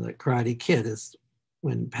line from the Karate Kid is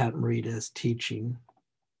when Pat Morita is teaching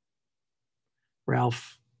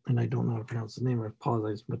Ralph, and I don't know how to pronounce his name, I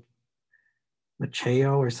apologize, but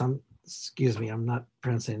Macheo or some, excuse me, I'm not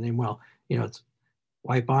pronouncing the name well. You know, it's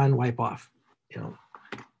wipe on, wipe off. You know,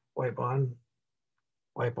 wipe on,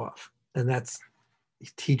 wipe off. And that's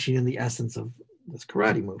teaching in the essence of this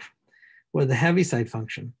karate move. Well, the Heaviside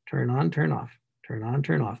function, turn on, turn off, turn on,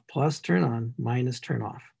 turn off, plus turn on, minus turn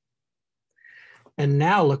off. And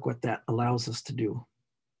now look what that allows us to do.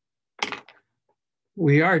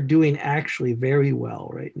 We are doing actually very well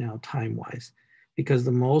right now, time-wise, because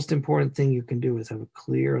the most important thing you can do is have a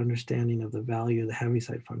clear understanding of the value of the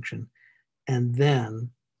Heaviside function. And then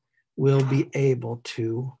we'll be able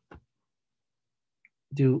to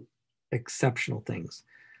do exceptional things.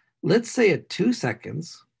 Let's say at 2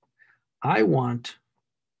 seconds, I want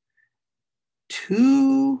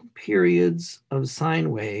 2 periods of sine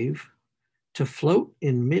wave to float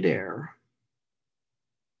in midair.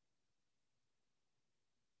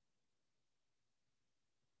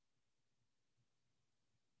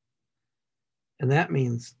 And that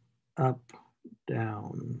means up,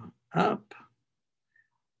 down, up.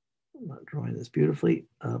 I'm not drawing this beautifully.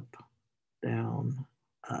 Up, down,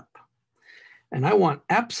 up. And I want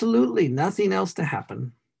absolutely nothing else to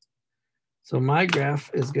happen. So my graph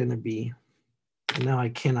is going to be, and now I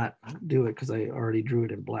cannot do it because I already drew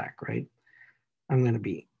it in black, right? I'm going to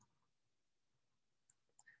be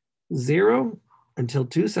 0 until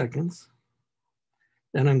 2 seconds.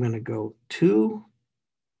 Then I'm going to go 2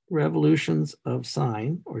 revolutions of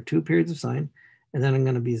sine, or 2 periods of sine, and then I'm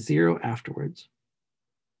going to be 0 afterwards.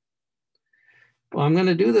 Well, I'm going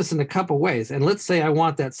to do this in a couple ways. And let's say I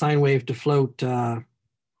want that sine wave to float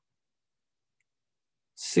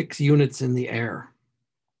 6 units in the air.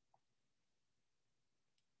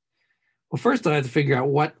 Well, first I have to figure out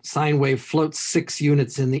what sine wave floats 6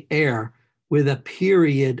 units in the air with a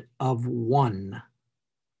period of 1.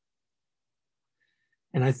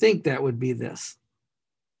 And I think that would be this.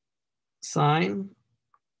 Sine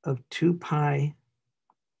of 2 pi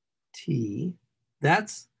t,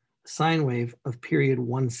 that's sine wave of period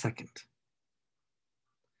 1 second.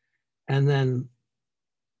 And then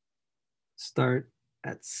start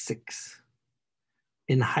at 6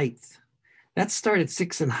 in height. That's start at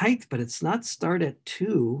 6 in height, but it's not start at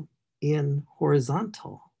 2 in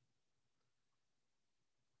horizontal.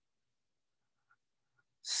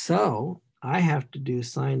 So I have to do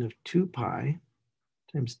sine of 2 pi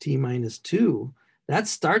times t minus 2. That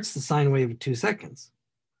starts the sine wave of 2 seconds.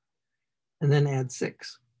 And then add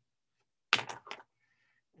 6.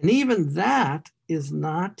 And even that is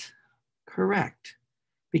not correct,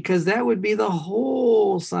 because that would be the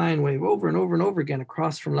whole sine wave over and over and over again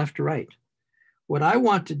across from left to right. What I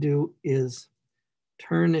want to do is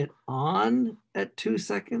turn it on at 2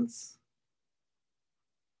 seconds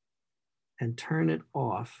and turn it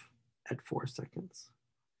off at 4 seconds.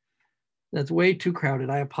 That's way too crowded.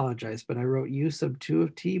 I apologize, but I wrote u sub 2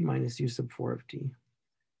 of t minus u sub 4 of t.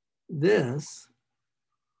 This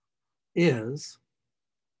is,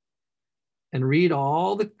 and read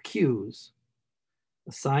all the cues,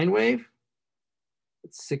 a sine wave,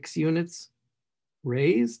 it's 6 units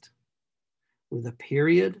raised with a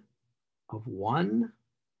period of 1,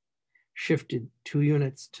 shifted 2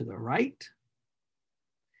 units to the right,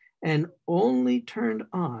 and only turned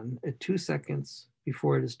on at 2 seconds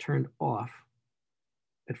before it is turned off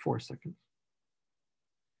at 4 seconds.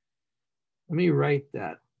 Let me write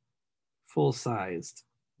that full-sized,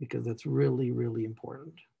 because that's really, really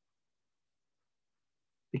important.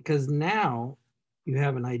 Because now you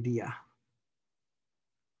have an idea.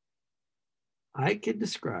 I could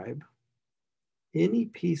describe any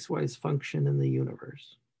piecewise function in the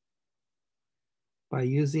universe by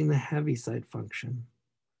using the Heaviside function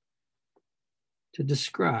to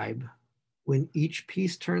describe when each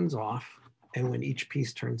piece turns off and when each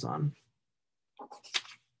piece turns on. Let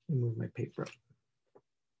me move my paper up.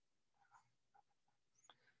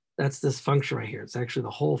 That's this function right here. It's actually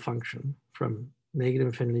the whole function from negative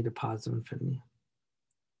infinity to positive infinity.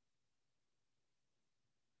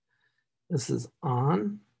 This is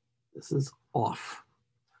on, this is off.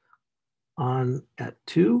 On at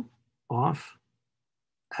 2, off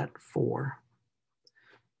at 4.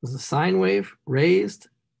 This is a sine wave, raised,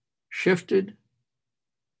 shifted,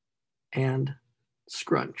 and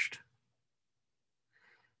scrunched.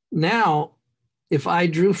 Now, if I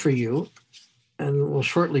drew for you, and we'll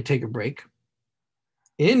shortly take a break,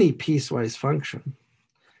 any piecewise function,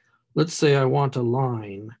 let's say I want a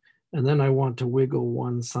line, and then I want to wiggle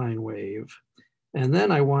one sine wave, and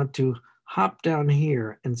then I want to hop down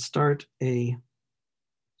here and start a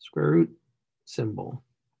square root symbol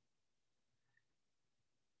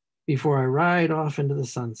before I ride off into the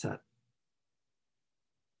sunset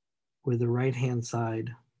with the right-hand side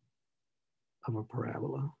of a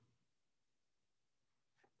parabola.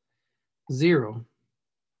 0,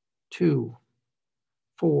 2,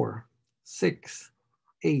 4, 6,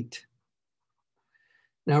 8.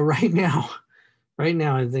 Now, right now,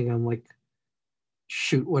 I think I'm like,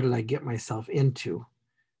 shoot, what did I get myself into?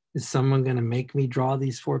 Is someone going to make me draw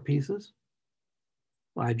these 4 pieces?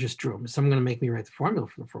 Well, I just drew them. Is someone going to make me write the formula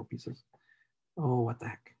for the 4 pieces? Oh, what the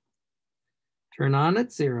heck. Turn on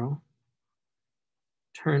at 0.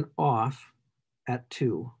 Turn off at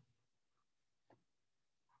 2.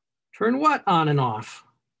 Turn what on and off?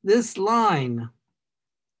 This line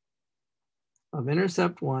of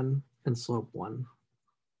intercept 1 and slope 1.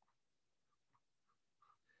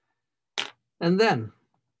 And then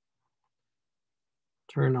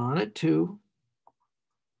turn on at 2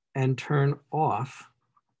 and turn off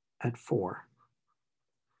at 4.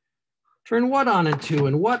 Turn what on at 2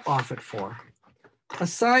 and what off at 4? A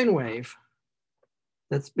sine wave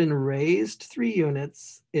that's been raised 3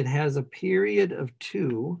 units. It has a period of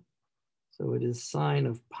 2. So it is sine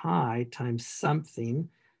of pi times something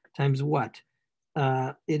times what?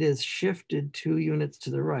 It is shifted 2 units to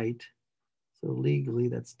the right. So legally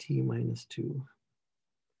that's t minus 2.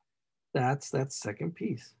 That's that second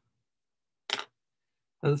piece.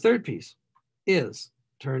 Now the third piece is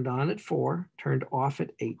turned on at 4, turned off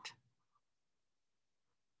at 8.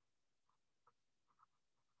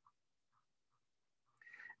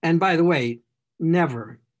 And by the way,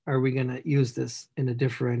 never are we going to use this in a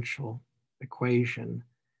differential equation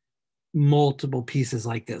multiple pieces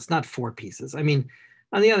like this, not 4 pieces. I mean,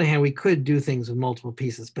 on the other hand, we could do things with multiple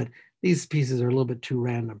pieces, but these pieces are a little bit too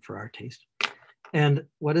random for our taste. And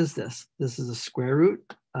what is this? This is a square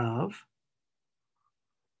root of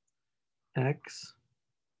x,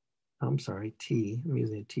 I'm sorry, t, I'm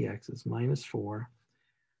using a t-axis, minus 4,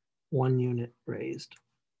 1 unit raised.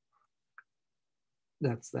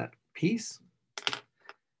 That's that piece.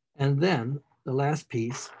 And then the last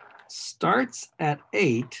piece starts at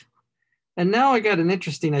 8. And now I got an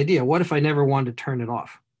interesting idea. What if I never wanted to turn it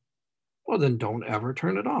off? Well, then don't ever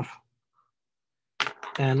turn it off.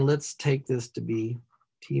 And let's take this to be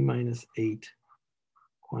t minus 8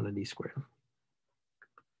 quantity squared.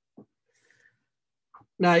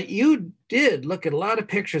 Now, you did look at a lot of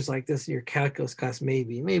pictures like this in your calculus class,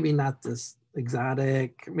 maybe not this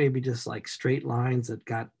exotic, maybe just like straight lines that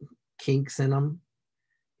got kinks in them.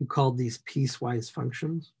 You called these piecewise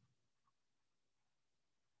functions.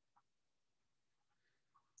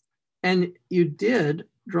 And you did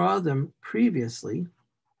draw them previously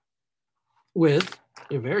with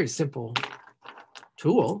a very simple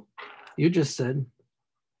tool. You just said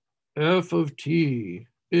f of t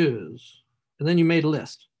is, and then you made a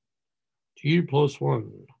list. T plus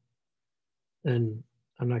 1. And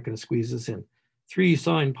I'm not going to squeeze this in. 3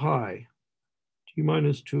 sine pi, t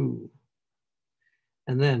minus 2.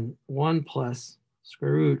 And then 1 plus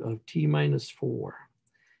square root of t minus 4.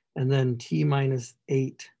 And then t minus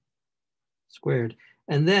 8 squared.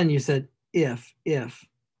 And then you said if.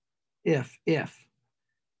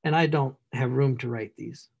 And I don't have room to write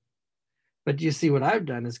these. But you see what I've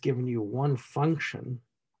done is given you one function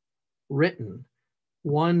written,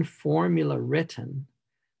 one formula written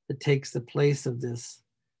that takes the place of this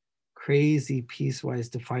crazy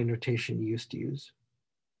piecewise defined notation you used to use.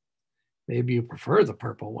 Maybe you prefer the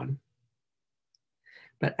purple one.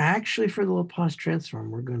 But actually for the Laplace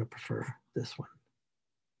transform, we're going to prefer this one.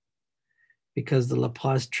 Because the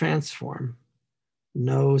Laplace transform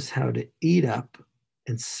knows how to eat up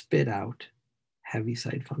and spit out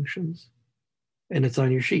Heaviside functions. And it's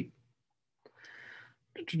on your sheet.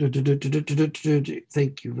 Thank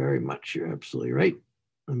you very much. You're absolutely right.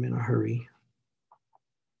 I'm in a hurry.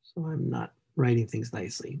 So I'm not writing things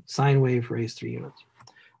nicely. Sine wave raised 3 units.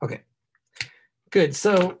 Okay, good.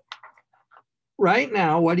 So right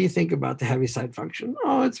now, what do you think about the Heaviside function?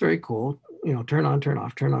 Oh, it's very cool. You know, turn on, turn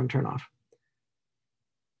off, turn on, turn off.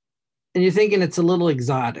 And you're thinking it's a little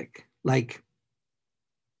exotic. Like,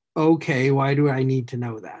 okay, why do I need to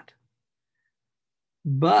know that?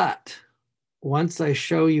 But once I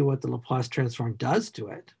show you what the Laplace transform does to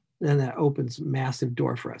it, then that opens a massive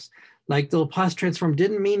door for us. Like the Laplace transform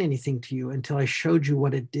didn't mean anything to you until I showed you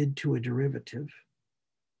what it did to a derivative.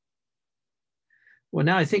 Well,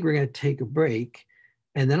 now I think we're going to take a break,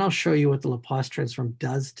 and then I'll show you what the Laplace transform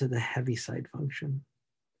does to the Heaviside function.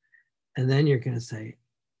 And then you're going to say,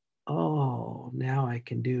 oh, now I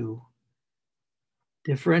can do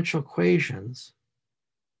differential equations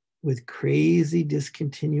with crazy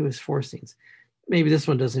discontinuous forcings. Maybe this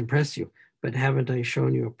one doesn't impress you, but haven't I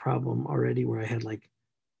shown you a problem already where I had like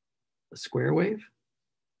a square wave?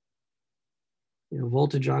 You know,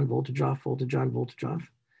 voltage on, voltage off, voltage on, voltage off.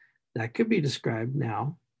 That could be described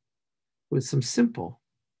now with some simple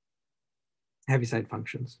Heaviside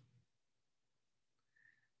functions.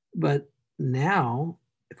 But now,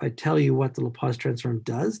 if I tell you what the Laplace transform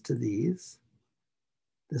does to these,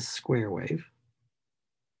 this square wave,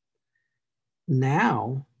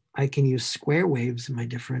 now I can use square waves in my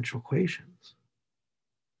differential equations.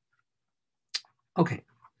 Okay,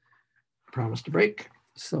 promise to break.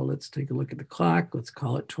 So let's take a look at the clock. Let's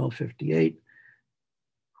call it 12:58.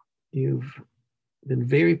 You've been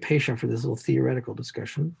very patient for this little theoretical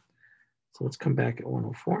discussion. So let's come back at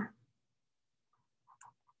 1:04.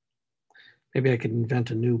 Maybe I could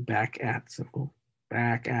invent a new back at symbol.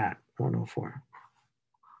 Back at 1:04.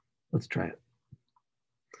 Let's try it.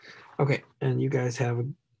 Okay, and you guys have,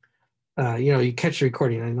 you know, you catch the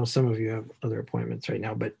recording. I know some of you have other appointments right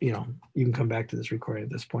now, but you know, you can come back to this recording at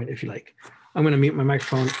this point if you like. I'm going to mute my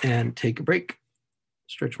microphone and take a break.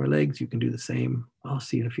 Stretch my legs. You can do the same. I'll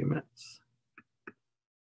see you in a few minutes.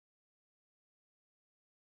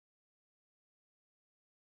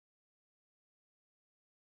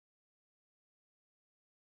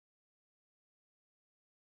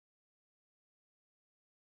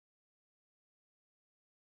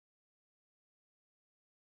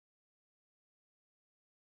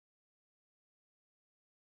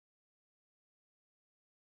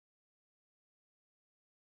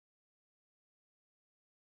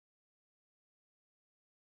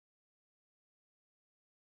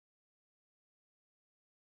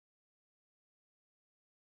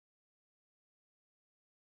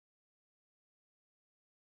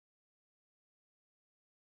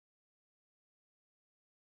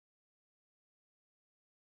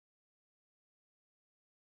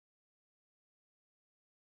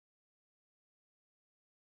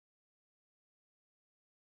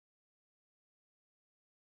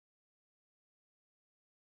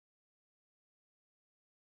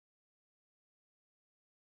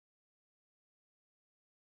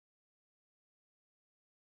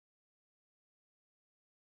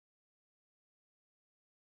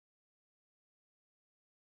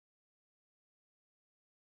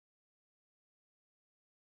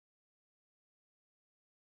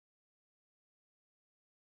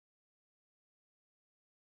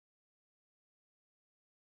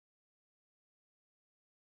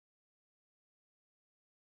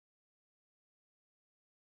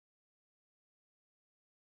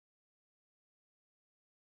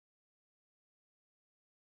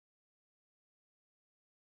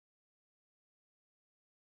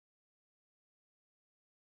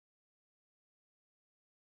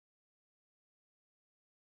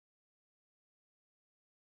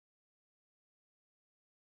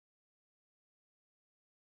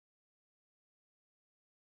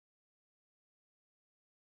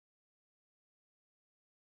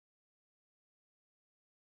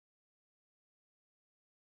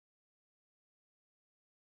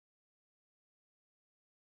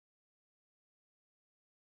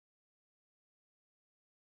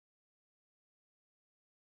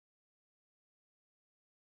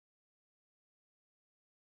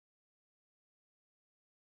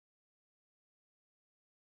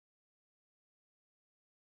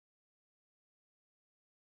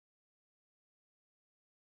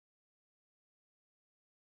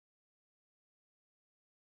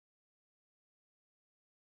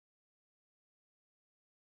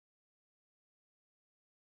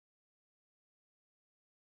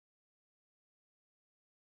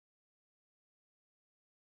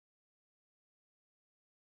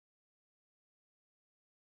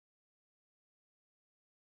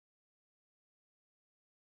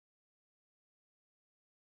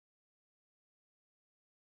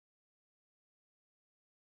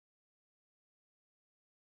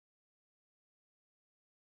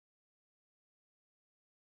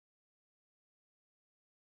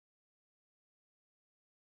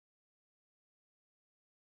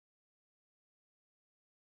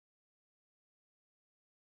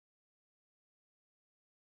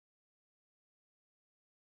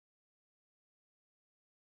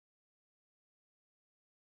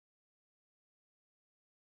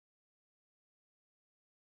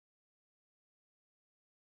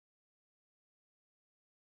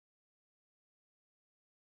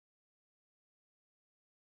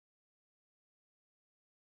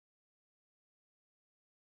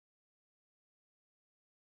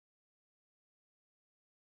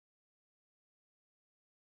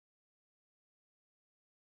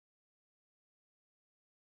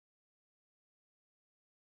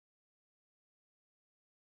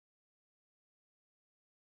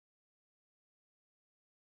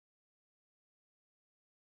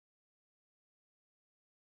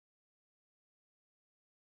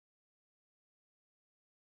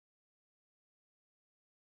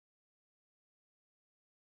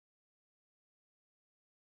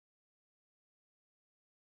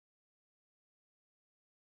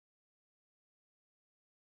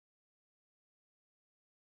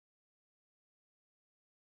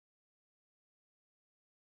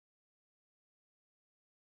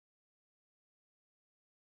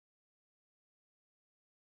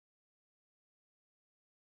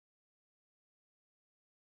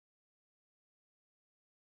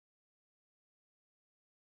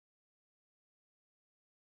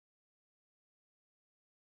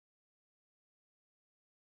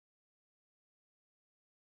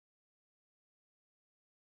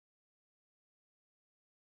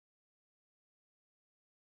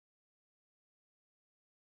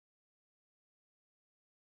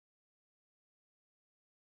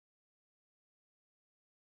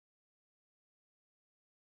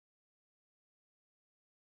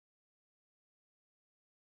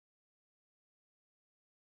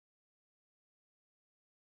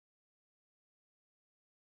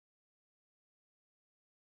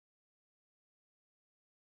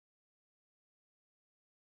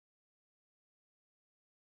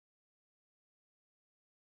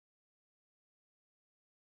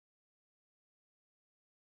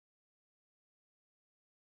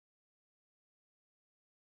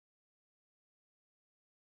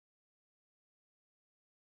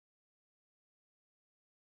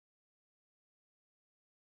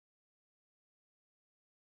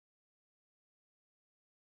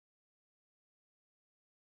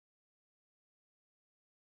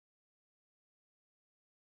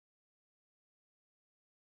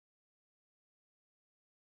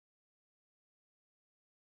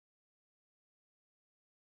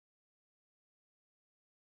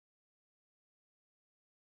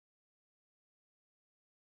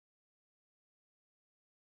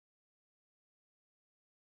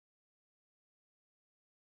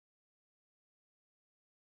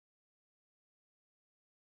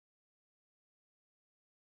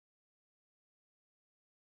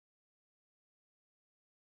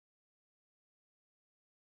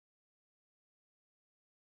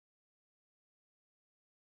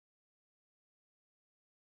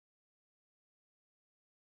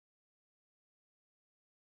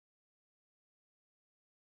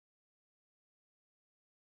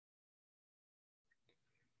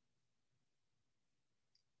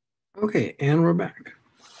 Okay, and we're back.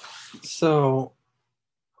 So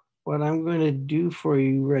what I'm going to do for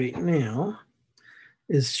you right now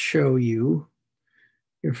is show you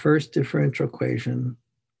your first differential equation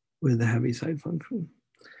with a Heaviside function.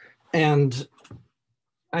 And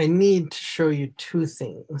I need to show you two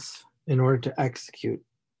things in order to execute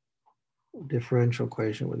a differential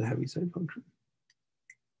equation with a Heaviside function.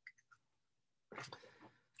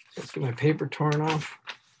 Let's get my paper torn off.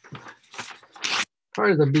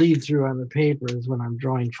 Part of the bleed through on the paper is when I'm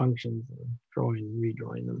drawing functions and drawing and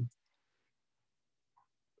redrawing them.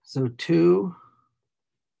 So two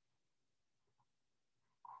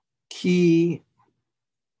key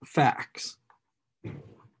facts.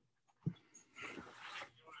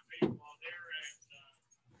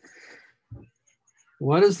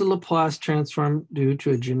 What does the Laplace transform do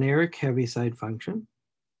to a generic Heaviside function?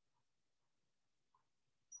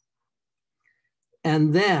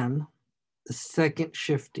 And then the second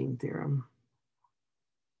shifting theorem.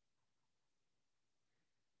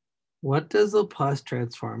 What does the Laplace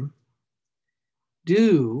transform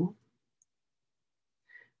do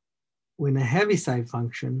when a Heaviside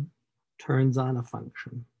function turns on a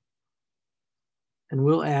function? And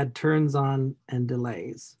we'll add turns on and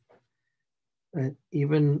delays. But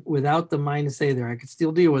even without the minus a there, I could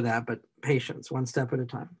still deal with that, but patience, one step at a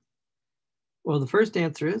time. Well, the first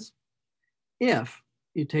answer is if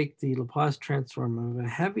you take the Laplace transform of a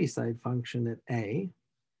Heaviside function at a,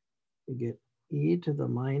 you get e to the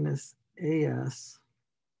minus as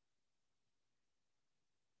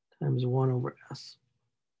times 1 over s.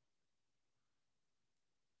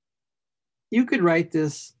 You could write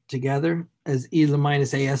this together as e to the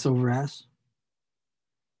minus as over s,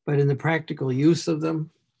 but in the practical use of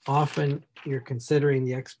them, often you're considering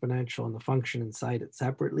the exponential and the function inside it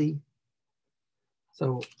separately.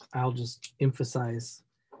 So I'll just emphasize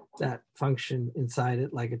that function inside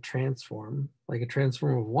it like a transform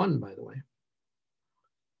of 1, by the way,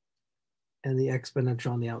 and the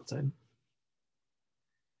exponential on the outside.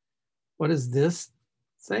 What does this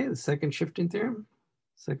say? The second shifting theorem?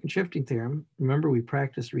 Second shifting theorem, remember we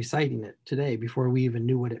practiced reciting it today before we even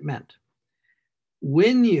knew what it meant.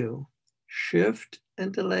 When you shift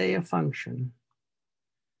and delay a function,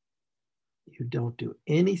 you don't do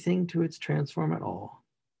anything to its transform at all,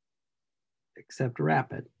 except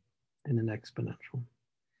wrap it in an exponential.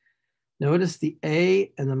 Notice the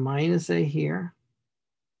a and the minus a here.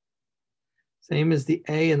 Same as the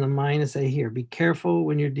a and the minus a here. Be careful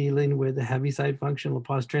when you're dealing with the Heaviside function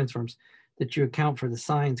Laplace transforms that you account for the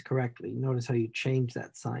signs correctly. Notice how you change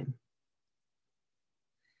that sign.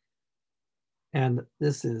 And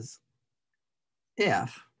this is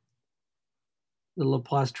if the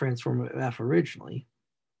Laplace transform of f originally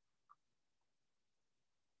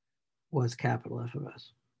was capital F of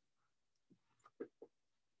s.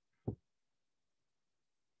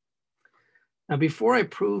 Now, before I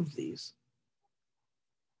prove these,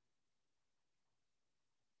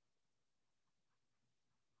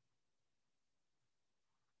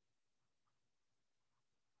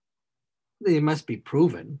 they must be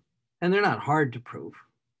proven, and they're not hard to prove.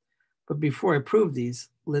 But before I prove these,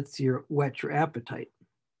 let's whet your appetite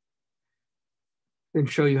and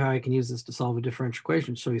show you how I can use this to solve a differential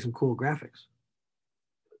equation, show you some cool graphics.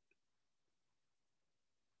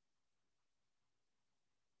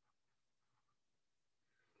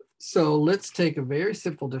 So let's take a very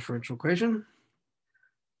simple differential equation.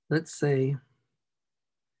 Let's say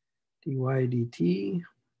dy dt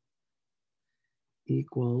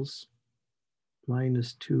equals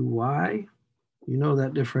minus 2y. You know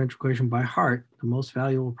that differential equation by heart, the most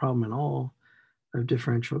valuable problem in all of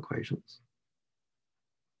differential equations.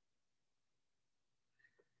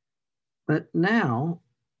 But now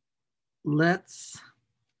let's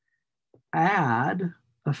add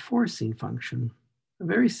a forcing function.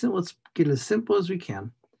 Very simple, let's get as simple as we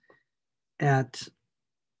can. At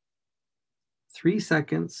 3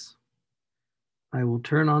 seconds, I will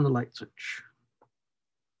turn on the light switch.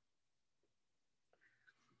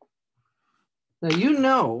 Now you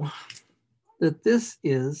know that this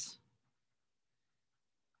is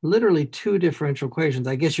literally two differential equations.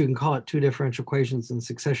 I guess you can call it two differential equations in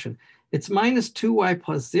succession. It's minus 2y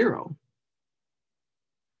plus 0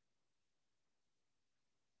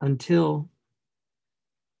 until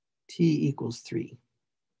t equals 3.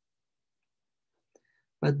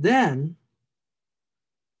 But then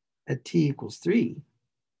at t equals 3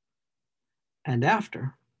 and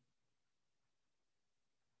after,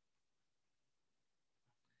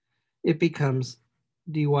 it becomes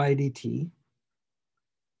dy dt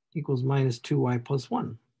equals minus 2y plus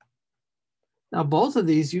 1. Now, both of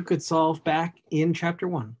these you could solve back in chapter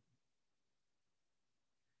 1.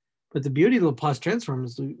 But the beauty of the Laplace transform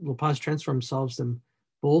is the Laplace transform solves them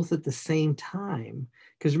both at the same time.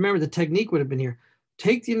 Because remember, the technique would have been here.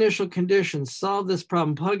 Take the initial conditions, solve this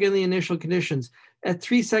problem, plug in the initial conditions. At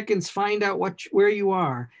 3 seconds, find out where you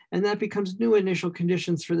are. And that becomes new initial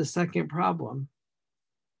conditions for the second problem.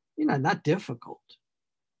 You know, not difficult.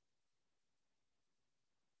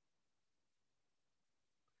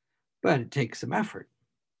 But it takes some effort.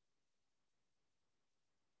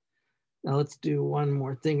 Now let's do one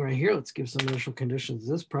more thing right here. Let's give some initial conditions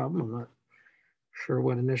to this problem. I'm not sure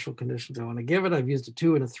what initial conditions I want to give it. I've used a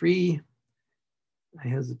 2 and a 3. I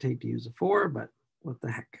hesitate to use a 4, but what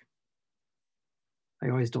the heck. I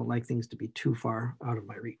always don't like things to be too far out of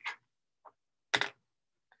my reach.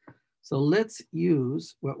 So let's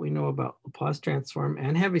use what we know about Laplace transform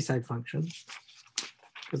and Heaviside function,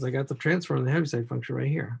 because I got the transform and the Heaviside function right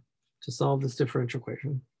here to solve this differential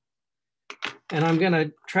equation. And I'm going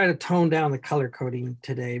to try to tone down the color coding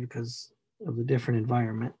today because of the different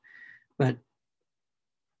environment, but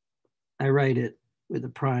I write it with the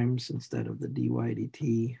primes instead of the dy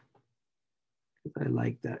dt, because I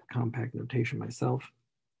like that compact notation myself.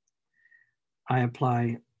 I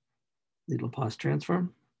apply the Laplace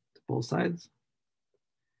transform to both sides.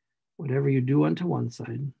 Whatever you do unto one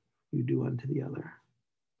side, you do unto the other.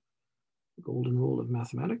 The golden rule of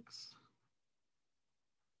mathematics.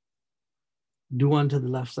 Do unto the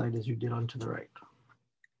left side as you did unto the right.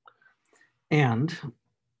 And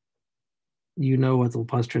you know what the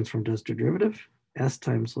Laplace transform does to derivative. S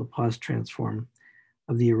times Laplace transform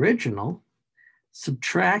of the original,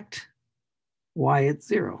 subtract y at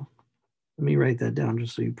 0. Let me write that down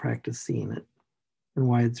just so you practice seeing it. And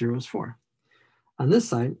y at 0 is 4. On this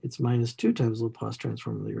side, it's minus 2 times Laplace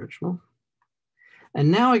transform of the original.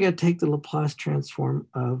 And now I got to take the Laplace transform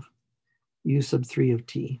of u sub 3 of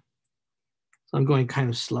t. So I'm going kind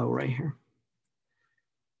of slow right here.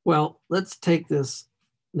 Well, let's take this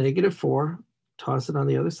negative 4, toss it on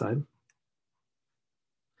the other side.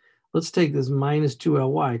 Let's take this minus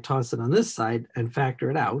 2ly, toss it on this side, and factor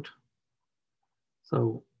it out.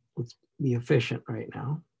 So let's be efficient right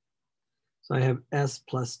now. So I have s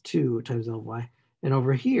plus 2 times ly. And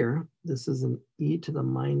over here, this is an e to the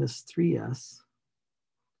minus 3s,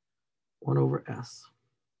 1 over s.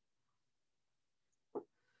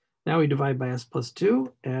 Now we divide by s plus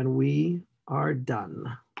 2, and we are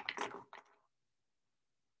done.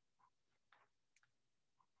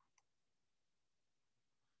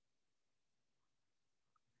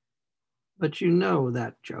 But you know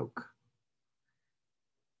that joke.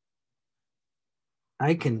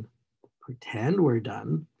 I can pretend we're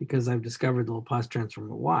done because I've discovered the Laplace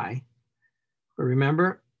transform of y. But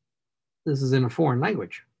remember, this is in a foreign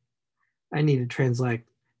language. I need to translate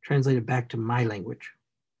it back to my language.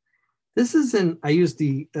 This is in, I used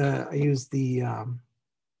the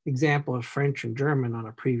example of French and German on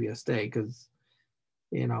a previous day because,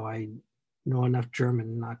 you know, I know enough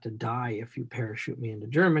German not to die if you parachute me into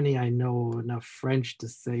Germany. I know enough French to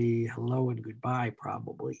say hello and goodbye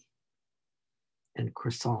probably, and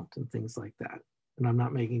croissant and things like that. And I'm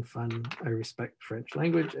not making fun. I respect French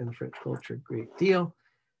language and French culture a great deal.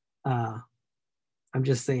 I'm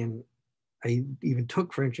just saying, I even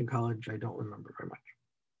took French in college. I don't remember very much.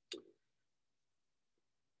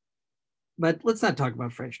 But let's not talk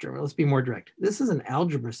about French German. Let's be more direct. This is an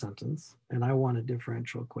algebra sentence, and I want a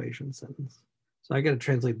differential equation sentence. So I got to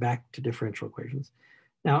translate back to differential equations.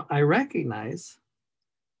 Now, I recognize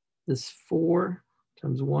this 4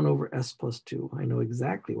 times 1 over s plus 2. I know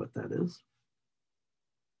exactly what that is.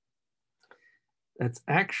 That's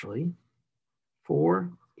actually 4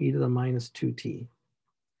 e to the minus 2t,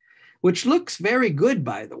 which looks very good,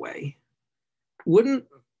 by the way. Wouldn't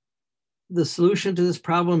the solution to this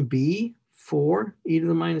problem be 4 e to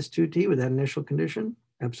the minus 2t with that initial condition?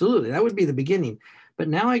 Absolutely, that would be the beginning. But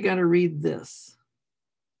now I got to read this.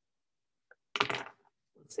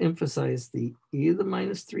 Let's emphasize the e to the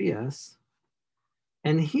minus 3s.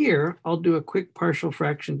 And here, I'll do a quick partial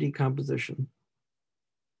fraction decomposition.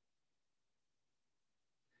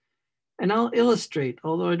 And I'll illustrate,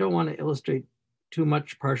 although I don't want to illustrate too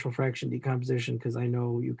much partial fraction decomposition because I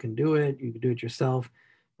know you can do it yourself,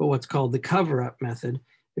 but what's called the cover-up method.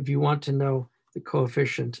 If you want to know the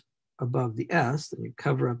coefficient above the s, then you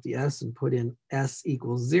cover up the s and put in s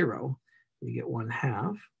equals 0. You get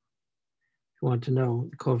 1/2. If you want to know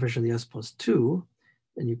the coefficient of the s plus 2,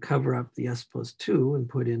 then you cover up the s plus 2 and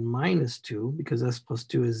put in minus 2 because s plus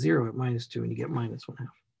 2 is 0 at minus 2 and you get minus 1/2.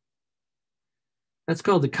 That's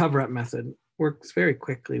called the cover-up method. Works very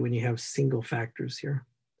quickly when you have single factors here.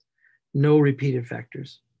 No repeated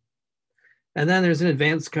factors. And then there's an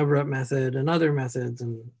advanced cover-up method and other methods,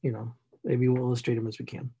 and you know, maybe we'll illustrate them as we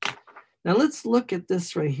can. Now let's look at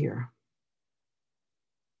this right here.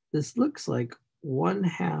 This looks like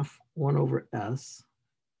 1/2 1 over s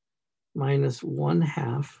minus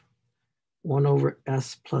 1/2 1 over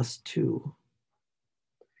s plus 2.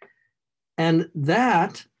 And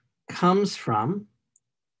that comes from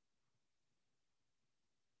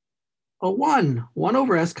a 1. 1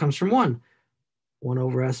 over s comes from 1. 1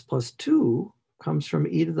 over s plus 2 comes from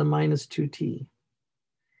e to the minus 2t.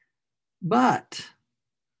 But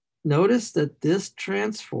notice that this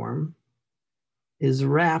transform is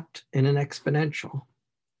wrapped in an exponential.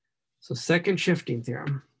 So second shifting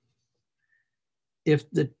theorem. If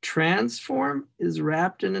the transform is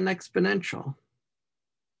wrapped in an exponential,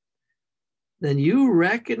 then you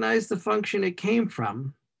recognize the function it came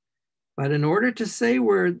from. But in order to say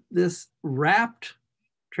where this wrapped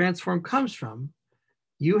transform comes from,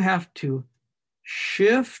 you have to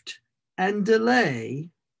shift and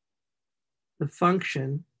delay the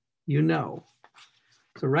function you know.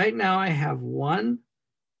 So right now I have 1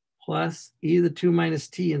 plus e to the 2 minus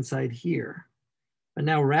t inside here. But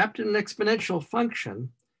now wrapped in an exponential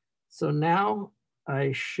function. So now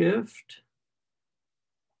I shift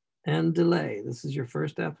and delay. This is your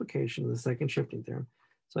first application of the second shifting theorem.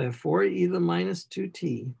 So I have 4e to the minus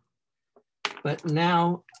 2t. But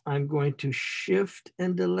now I'm going to shift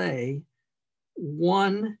and delay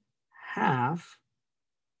 1/2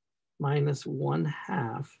 minus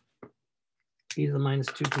 1/2 e to the minus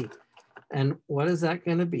 2t. And what is that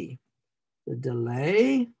going to be? The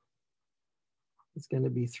delay is going to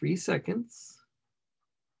be 3 seconds.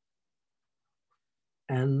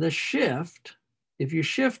 And the shift, if you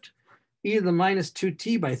shift e to the minus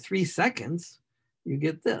 2t by 3 seconds, you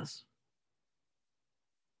get this.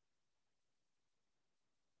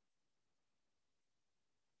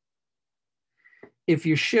 If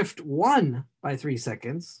you shift 1 by 3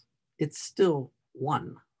 seconds, it's still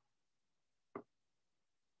 1.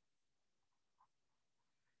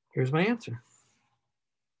 Here's my answer.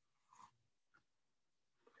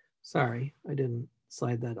 Sorry, I didn't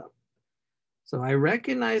slide that up. So I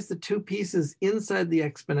recognize the two pieces inside the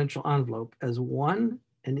exponential envelope as 1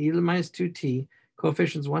 and e to the minus 2t.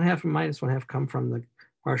 Coefficients 1/2 and minus 1/2 come from the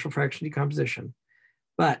partial fraction decomposition.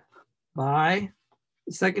 But by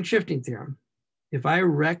the second shifting theorem, if I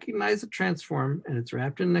recognize a transform and it's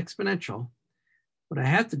wrapped in an exponential, what I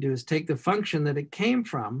have to do is take the function that it came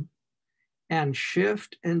from and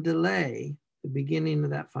shift and delay the beginning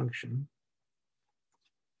of that function.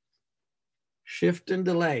 Shift and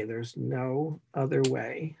delay, there's no other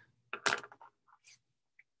way.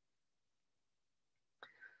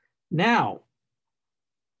 Now,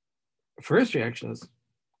 first reaction is,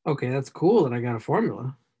 okay, that's cool that I got a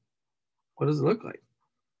formula. What does it look like?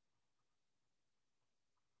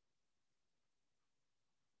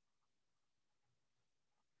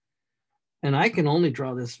 And I can only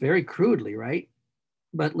draw this very crudely, right?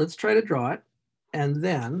 But let's try to draw it. And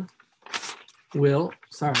then we'll,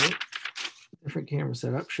 sorry, different camera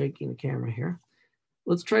setup, shaking the camera here.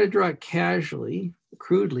 Let's try to draw it casually,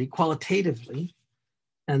 crudely, qualitatively.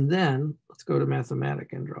 And then let's go to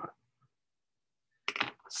Mathematica and draw it.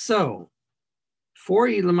 So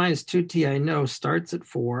 4e to the minus 2t, I know, starts at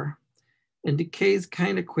 4 and decays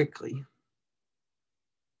kind of quickly.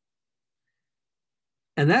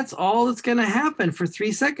 And that's all that's going to happen for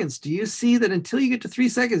 3 seconds. Do you see that until you get to 3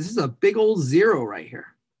 seconds, this is a big old 0 right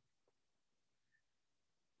here.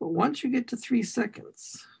 But once you get to 3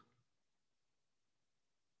 seconds,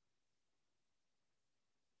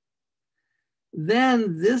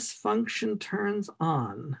 then this function turns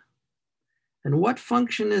on. And what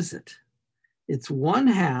function is it? It's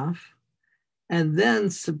 1/2 and then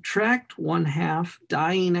subtract 1/2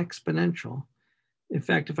 dying exponential. In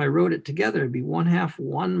fact, if I wrote it together, it'd be 1/2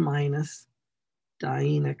 1 minus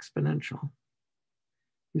dying exponential.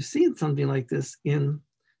 You've seen something like this in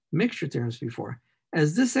mixture theorems before.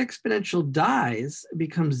 As this exponential dies, it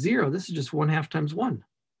becomes 0. This is just 1/2 times 1.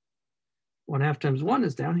 1/2 times 1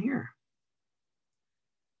 is down here.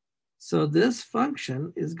 So this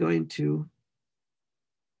function is going to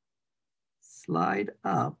slide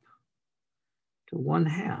up to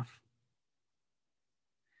 1/2.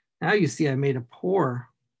 Now you see I made a poor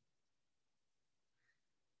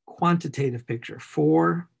quantitative picture.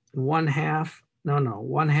 4 and 1/2. No,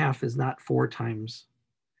 1/2 is not 4 times.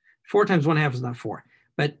 4 times 1/2 is not 4.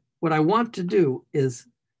 But what I want to do is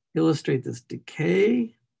illustrate this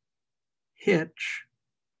decay, hitch,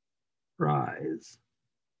 rise.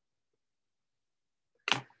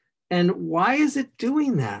 And why is it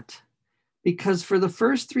doing that? Because for the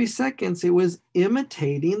first 3 seconds, it was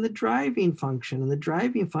imitating the driving function, and the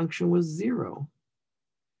driving function was 0.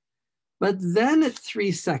 But then at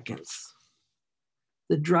 3 seconds,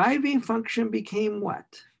 The driving function became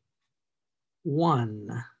what?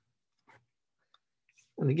 1.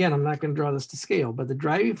 And again, I'm not going to draw this to scale, but the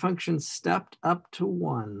driving function stepped up to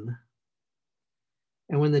 1.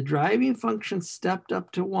 And when the driving function stepped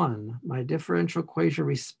up to 1, my differential equation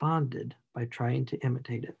responded by trying to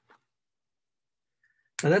imitate it.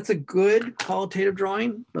 Now that's a good qualitative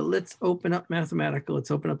drawing, but let's open up Mathematica.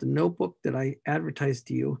 Let's open up the notebook that I advertised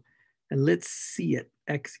to you, and let's see it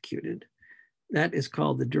executed. That is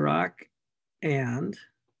called the Dirac and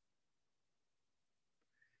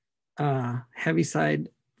Heaviside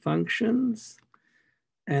functions.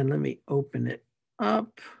 And let me open it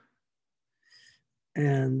up.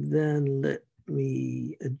 And then let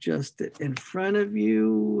me adjust it in front of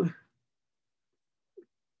you.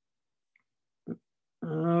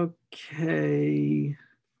 Okay.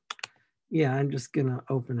 Yeah, I'm just gonna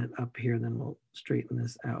open it up here, then we'll straighten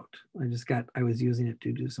this out. I was using it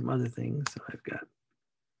to do some other things, so I've got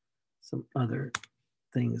some other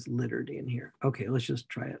things littered in here. Okay, let's just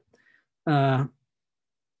try it.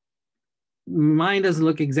 Mine doesn't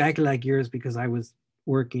look exactly like yours because I was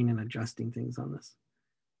working and adjusting things on this,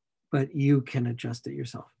 but you can adjust it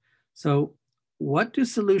yourself. So what do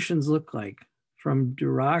solutions look like from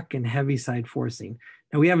Dirac and Heaviside forcing?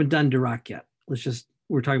 Now we haven't done Dirac yet.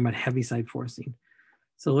 We're talking about Heaviside forcing.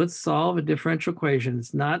 So let's solve a differential equation.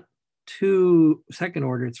 It's not second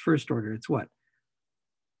order, it's first order. It's what?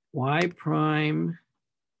 Y prime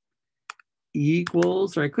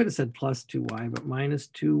equals, or I could have said plus 2y, but minus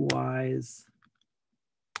 2y's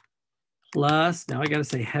plus, now I got to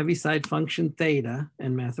say Heaviside function theta,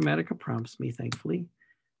 and Mathematica prompts me, thankfully,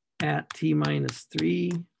 at t minus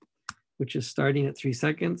 3, which is starting at 3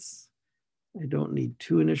 seconds. I don't need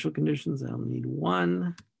 2 initial conditions. I'll need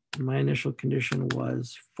 1. And my initial condition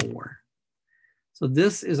was 4. So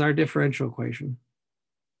this is our differential equation.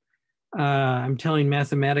 I'm telling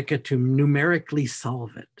Mathematica to numerically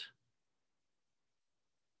solve it.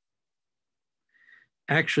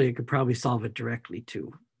 Actually, I could probably solve it directly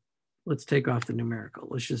too. Let's take off the numerical.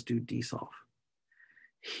 Let's just do dsolve.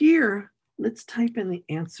 Here, let's type in the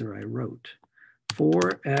answer I wrote.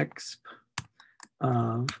 4x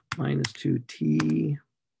of minus 2t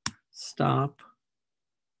stop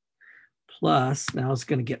plus, now it's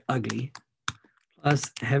going to get ugly,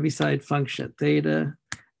 plus Heaviside function at theta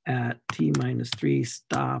at t minus 3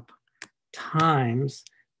 stop times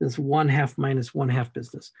this 1/2 minus 1/2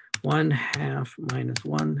 business. 1/2 minus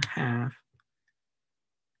 1/2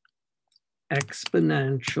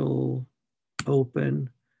 exponential open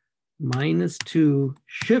minus 2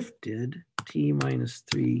 shifted t minus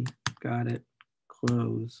 3, got it,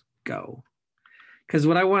 close, go. Because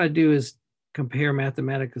what I want to do is compare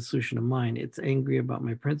Mathematica's solution to mine. It's angry about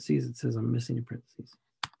my parentheses. It says I'm missing a parentheses.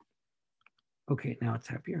 Okay, now it's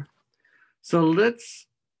happier. So let's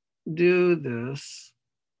do this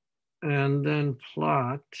and then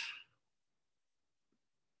plot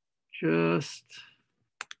just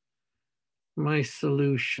my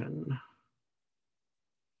solution.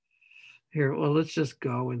 Here, well, let's just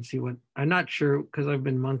go and see what, I'm not sure because I've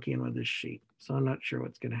been monkeying with this sheet. So I'm not sure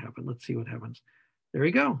what's going to happen. Let's see what happens. There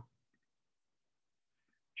we go.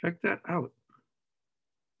 Check that out.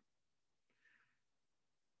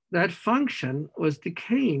 That function was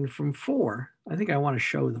decaying from 4. I think I want to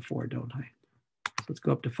show the 4, don't I? So let's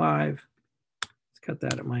go up to 5. Let's cut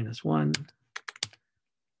that at minus 1.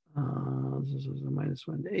 This is a minus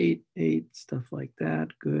 1 to 8, 8, stuff like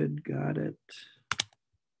that. Good, got it.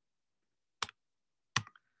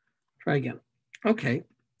 Try again. Okay,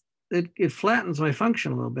 it flattens my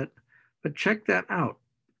function a little bit, but check that out.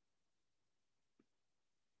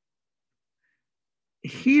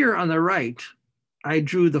 Here on the right, I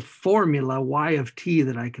drew the formula y of t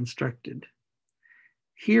that I constructed.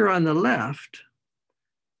 Here on the left,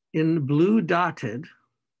 in blue dotted,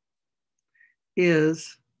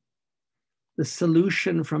 is the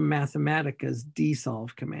solution from Mathematica's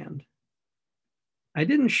dsolve command. I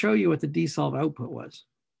didn't show you what the dsolve output was.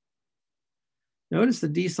 Notice the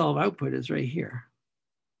dsolve output is right here.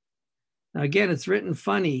 Now again, it's written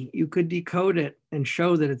funny. You could decode it and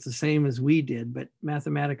show that it's the same as we did, but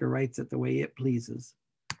Mathematica writes it the way it pleases.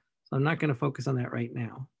 So I'm not going to focus on that right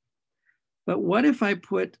now. But what if I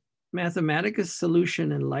put Mathematica's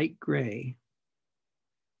solution in light gray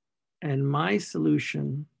and my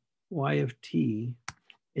solution, y of t,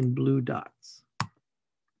 in blue dots?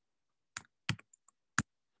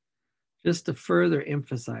 Just to further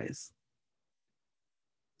emphasize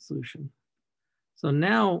solution. So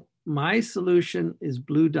now my solution is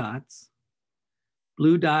blue dots.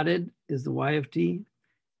 Blue dotted is the y of t,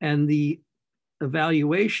 and the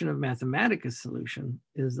evaluation of Mathematica's solution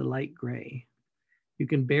is the light gray. You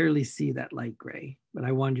can barely see that light gray, but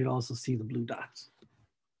I wanted you to also see the blue dots.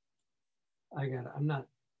 My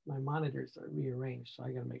monitors are rearranged, so I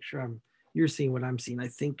gotta make sure you're seeing what I'm seeing. I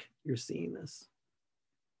think you're seeing this.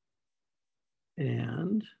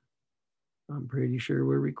 And I'm pretty sure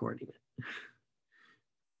we're recording it.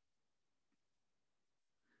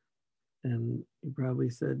 And you probably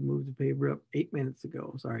said move the paper up 8 minutes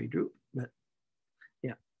ago. Sorry, Drew, but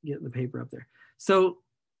yeah, getting the paper up there. So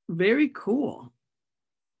very cool.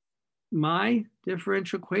 My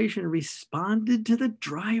differential equation responded to the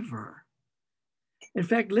driver. In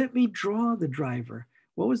fact, let me draw the driver.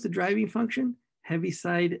 What was the driving function?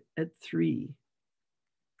 Heaviside at 3.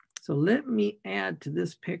 So let me add to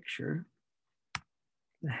this picture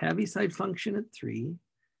the heaviside function at 3,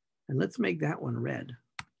 and let's make that one red.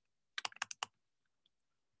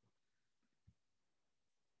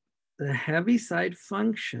 The heaviside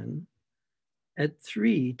function at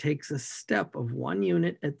 3 takes a step of 1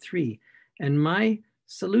 unit at 3. And my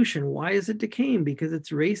solution, why is it decaying? Because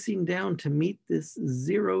it's racing down to meet this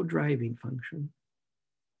 0 driving function.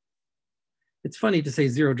 It's funny to say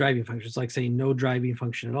 0 driving function. It's like saying no driving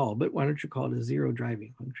function at all, but why don't you call it a 0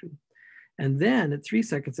 driving function? And then at 3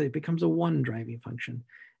 seconds, it becomes a 1 driving function.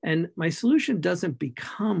 And my solution doesn't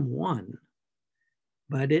become 1,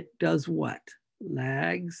 but it does what?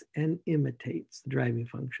 Lags and imitates the driving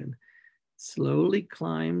function. Slowly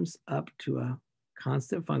climbs up to a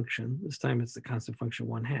constant function. This time it's the constant function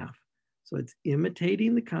 1/2. So it's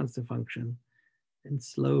imitating the constant function and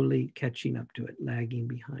slowly catching up to it, lagging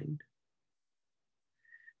behind.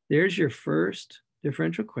 There's your first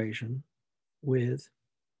differential equation with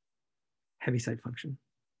heaviside function.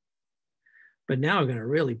 But now I'm going to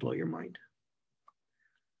really blow your mind.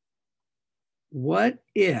 What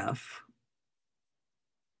if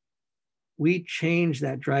we change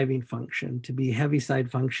that driving function to be heaviside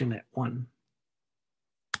function at 1?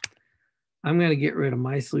 I'm going to get rid of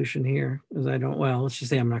my solution here because let's just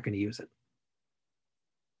say I'm not going to use it.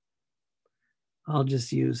 I'll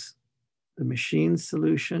just use the machine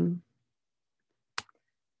solution,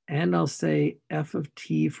 and I'll say f of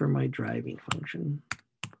t for my driving function.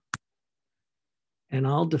 And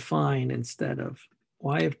I'll define, instead of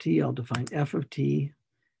y of t, I'll define f of t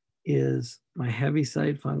is my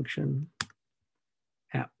heaviside function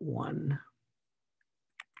at 1.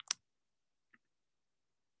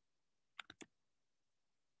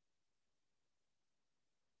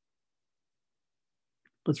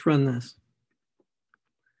 Let's run this.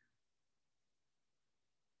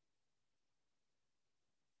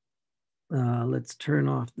 Let's turn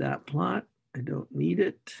off that plot. I don't need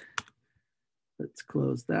it. Let's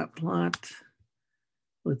close that plot.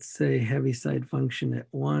 Let's say heaviside function at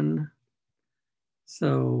 1.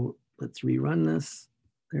 So let's rerun this.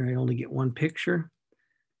 There, I only get one picture.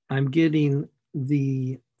 I'm getting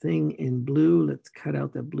the thing in blue. Let's cut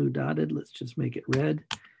out that blue dotted. Let's just make it red.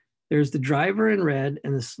 There's the driver in red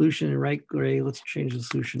and the solution in light gray. Let's change the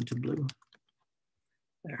solution to blue.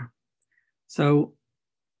 There. So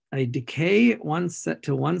I decay at 1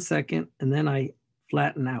 second, and then I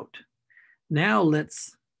flatten out. Now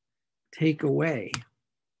let's take away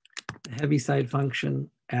the heaviside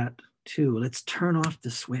function at 2. Let's turn off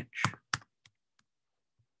the switch.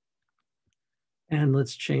 And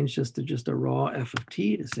let's change this to just a raw f of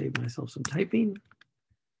t to save myself some typing.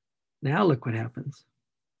 Now look what happens.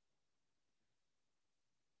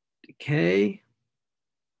 Decay,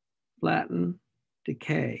 flatten,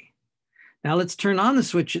 decay. Now let's turn on the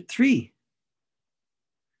switch at 3.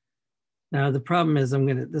 Now the problem is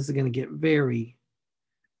this is gonna get very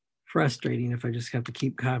frustrating if I just have to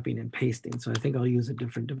keep copying and pasting. So I think I'll use a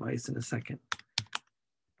different device in a second.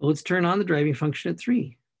 But let's turn on the driving function at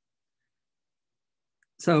 3.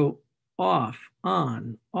 So off,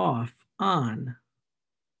 on, off, on.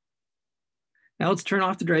 Now let's turn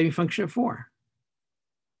off the driving function at 4.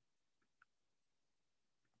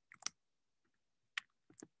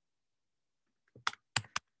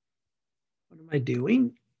 What am I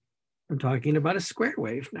doing? I'm talking about a square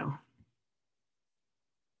wave now.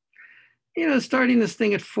 Starting this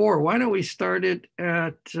thing at 4, why don't we start it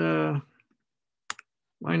at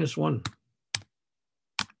 -1?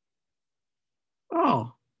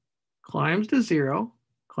 Oh, climbs to 0,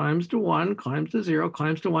 climbs to 1, climbs to 0,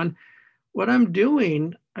 climbs to 1. What I'm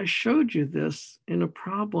doing, I showed you this in a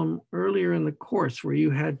problem earlier in the course where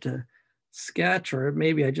you had to sketch, or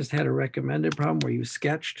maybe I just had a recommended problem where you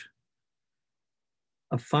sketched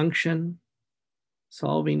a function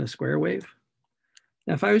solving a square wave.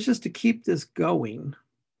 Now, if I was just to keep this going,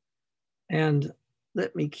 and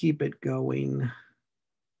let me keep it going,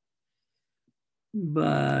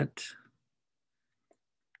 but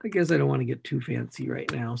I guess I don't want to get too fancy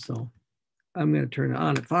right now, so I'm going to turn it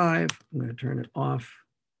on at 5. I'm going to turn it off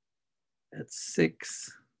at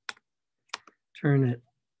 6, turn it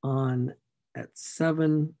on at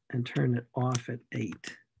 7, and turn it off at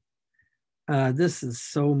 8. This is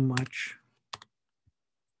so much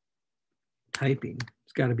typing.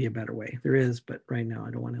 There's got to be a better way. There is, but right now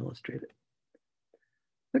I don't want to illustrate it.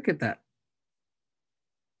 Look at that.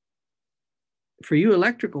 For you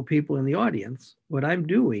electrical people in the audience, what I'm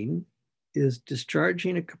doing is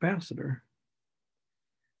discharging a capacitor,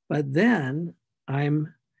 but then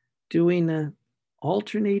I'm doing an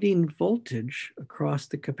alternating voltage across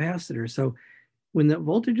the capacitor. So when the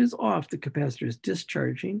voltage is off, the capacitor is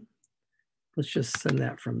discharging. Let's just send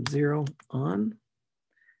that from 0 on.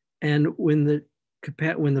 And when the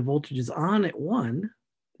voltage is on at 1,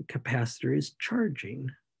 the capacitor is charging.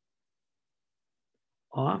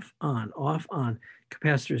 Off, on, off, on.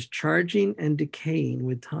 Capacitor is charging and decaying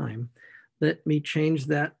with time. Let me change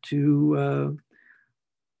that to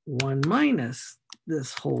 1 minus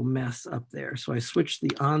this whole mess up there. So I switch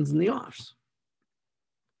the ons and the offs.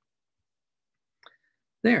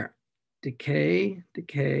 There. Decay,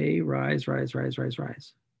 decay, rise, rise, rise, rise,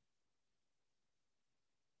 rise.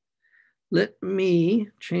 Let me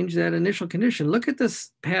change that initial condition. Look at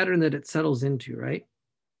this pattern that it settles into, right?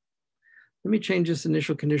 Let me change this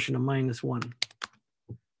initial condition to -1.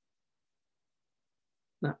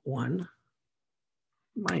 Not 1,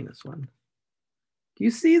 -1. Do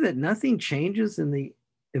you see that nothing changes in the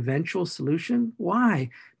eventual solution?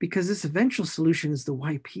 Why? Because this eventual solution is the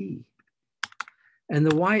YP. And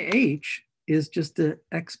the YH is just the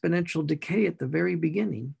exponential decay at the very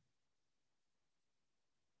beginning.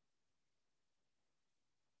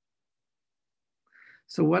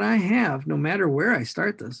 So what I have, no matter where I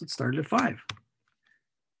start this, let's start at 5,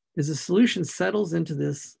 is the solution settles into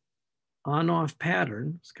this on-off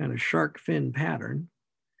pattern, this kind of shark fin pattern,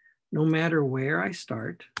 no matter where I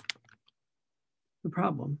start the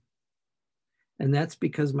problem. And that's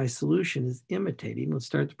because my solution is imitating. Let's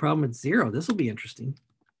start the problem at 0. This will be interesting.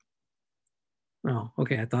 Oh,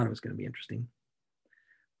 okay, I thought it was going to be interesting.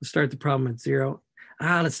 Let's start the problem at 0.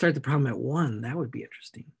 Let's start the problem at 1. That would be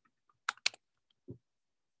interesting.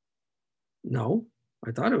 No,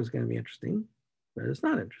 I thought it was going to be interesting, but it's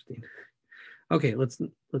not interesting. Okay, let's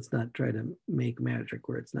not try to make magic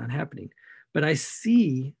where it's not happening. But I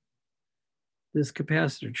see this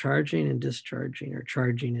capacitor charging and discharging, or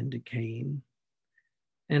charging and decaying.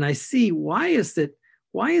 And I see, why is it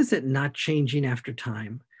not changing after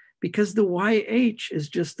time? Because the YH is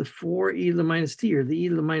just the 4e to the minus t, or the e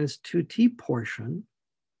to the minus 2t portion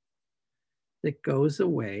that goes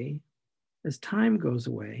away as time goes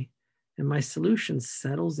away, and my solution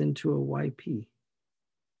settles into a YP.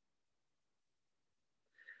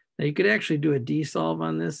 Now you could actually do a desolve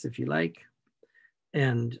on this if you like,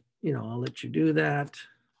 and I'll let you do that.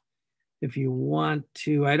 If you want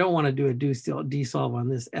to, I don't want to do a desolve on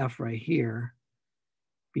this F right here,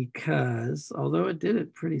 because although it did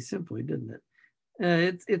it pretty simply, didn't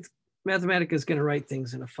it? Mathematica is going to write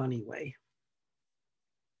things in a funny way.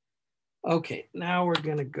 Okay, now we're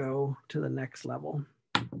going to go to the next level.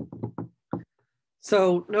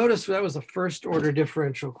 So notice that was a first order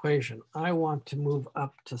differential equation. I want to move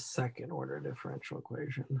up to second order differential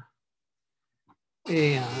equation.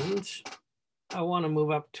 And I want to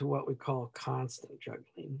move up to what we call constant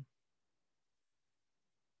juggling.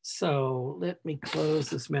 So let me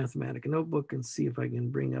close this Mathematica notebook and see if I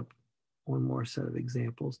can bring up one more set of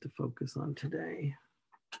examples to focus on today.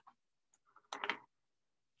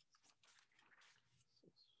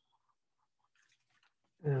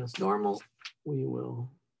 As normal, we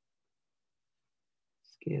will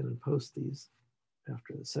scan and post these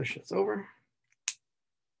after the session is over.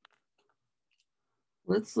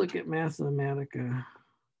 Let's look at Mathematica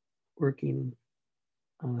working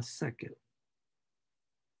on a second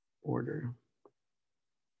order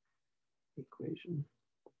equation.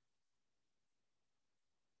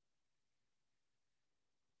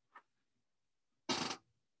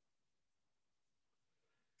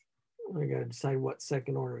 I got to decide what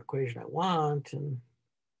second order equation I want and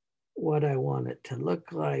what I want it to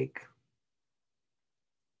look like.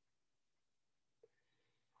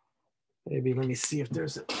 Maybe let me see if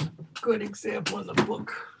there's a good example in the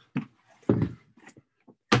book.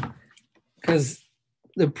 Because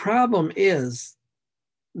the problem is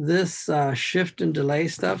this shift and delay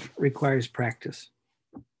stuff requires practice.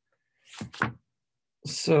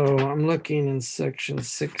 So I'm looking in section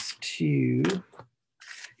 6.2.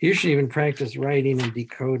 You should even practice writing and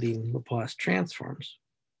decoding Laplace transforms.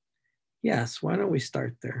 Yes, why don't we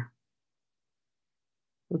start there?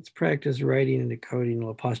 Let's practice writing and decoding the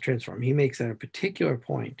Laplace transform. He makes that a particular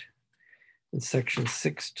point in section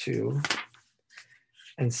 6.2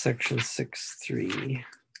 and section 6.3.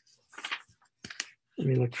 Let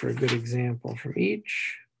me look for a good example from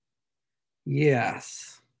each.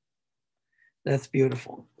 Yes, that's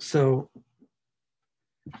beautiful. So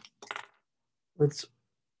let's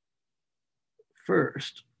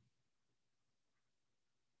first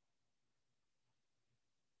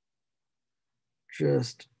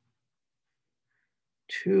just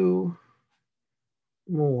two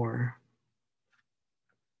more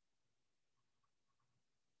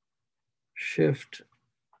shift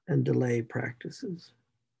and delay practices.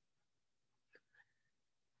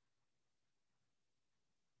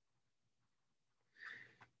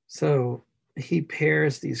 So he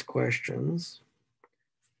pairs these questions.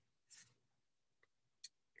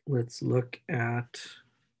 Let's look at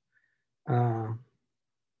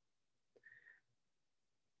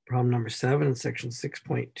problem number 7 in section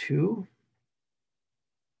 6.2.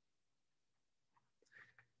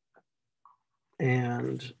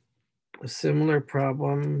 And a similar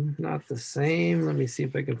problem, not the same. Let me see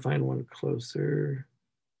if I can find one closer.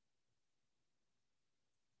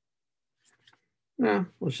 No,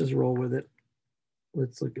 let's just roll with it.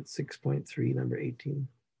 Let's look at 6.3, number 18.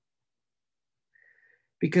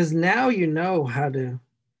 Because now you know how to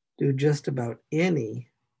do just about any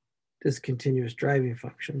discontinuous driving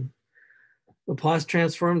function. Laplace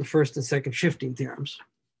transform, the first and second shifting theorems.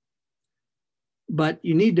 But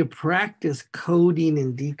you need to practice coding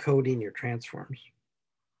and decoding your transforms.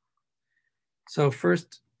 So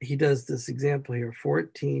first he does this example here,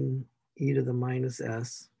 14 e to the minus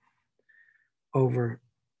s over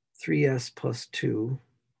 3s plus 2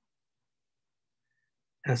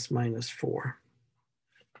 s minus 4.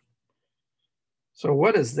 So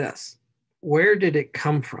what is this? Where did it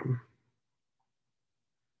come from?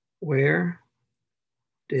 Where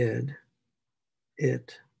did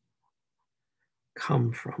it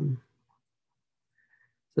come from?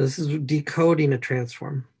 So this is decoding a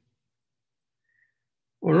transform.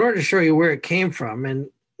 Well, in order to show you where it came from,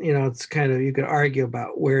 and you know, it's kind of, you could argue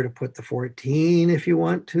about where to put the 14 if you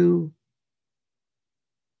want to.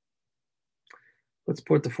 Let's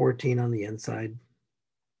put the 14 on the inside.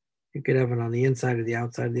 You could have it on the inside or the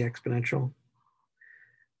outside of the exponential.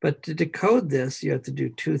 But to decode this, you have to do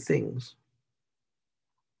two things.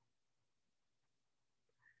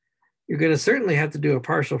 You're going to certainly have to do a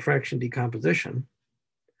partial fraction decomposition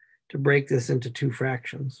to break this into two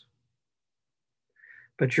fractions.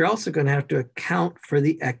 But you're also going to have to account for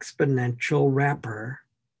the exponential wrapper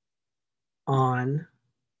on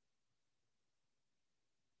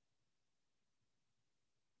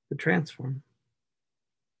the transform.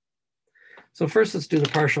 So first, let's do the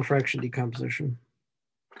partial fraction decomposition.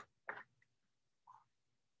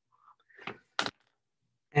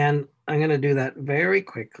 And I'm going to do that very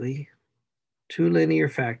quickly. Two linear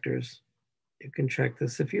factors. You can check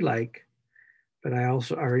this if you like, but I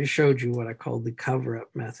already showed you what I call the cover-up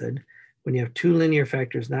method. When you have two linear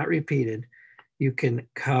factors not repeated, you can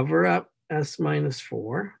cover up s minus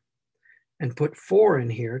 4 and put 4 in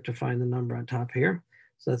here to find the number on top here.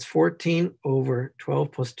 So that's 14 over 12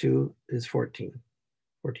 plus 2 is 14.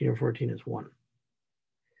 14 over 14 is 1.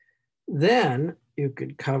 Then you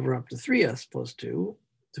could cover up to 3s plus 2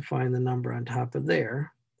 to find the number on top of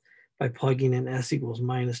there by plugging in s equals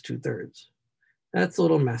minus 2/3. That's a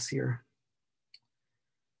little messier.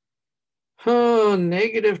 Oh,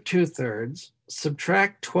 negative 2/3.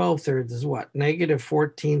 Subtract 12/3 is what? Negative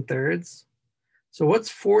 14/3. So what's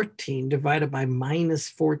 14 divided by minus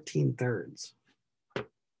 14/3?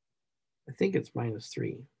 I think it's minus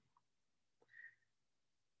 3.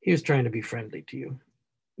 He was trying to be friendly to you,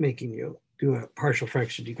 making you do a partial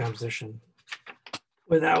fraction decomposition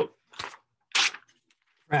without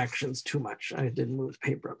fractions too much. I didn't move the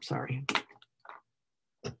paper up, sorry.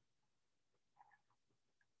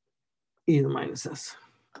 E to the minus s.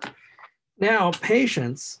 Now,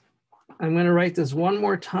 patience, I'm going to write this one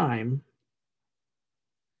more time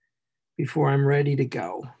before I'm ready to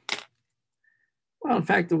go. Well, in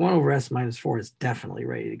fact, the 1 over s minus 4 is definitely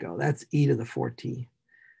ready to go. That's e to the 4t.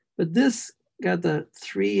 But this got the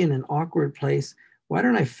 3 in an awkward place. Why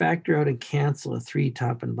don't I factor out and cancel a 3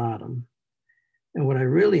 top and bottom? And what I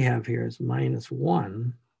really have here is minus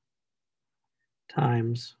 1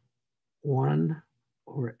 times 1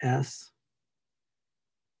 over s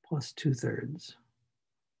plus 2/3.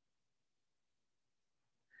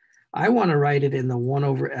 I want to write it in the 1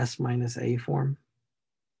 over s minus a form.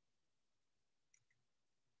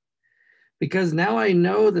 Because now I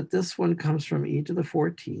know that this one comes from e to the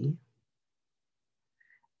 4t.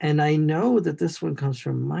 And I know that this one comes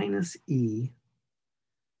from minus E.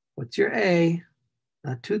 What's your A?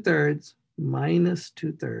 Not 2/3, minus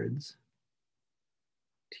 2/3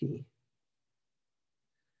 T.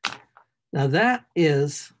 Now that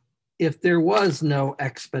is if there was no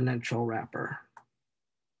exponential wrapper.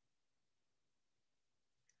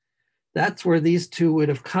 That's where these two would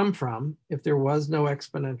have come from if there was no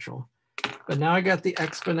exponential. But now I got the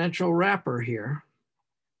exponential wrapper here.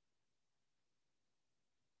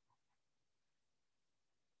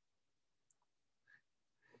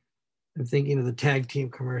 I'm thinking of the tag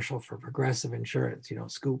team commercial for Progressive Insurance, you know,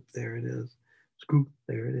 scoop, there it is. Scoop,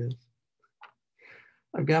 there it is.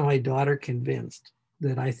 I've got my daughter convinced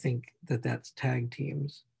that I think that that's Tag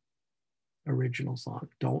Team's original song.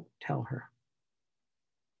 Don't tell her.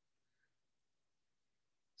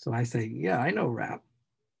 So I say, yeah, I know rap.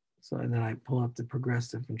 So and then I pull up the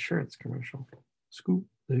Progressive Insurance commercial. Scoop,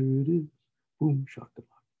 there it is. Boom, shakalaka.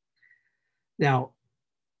 Now,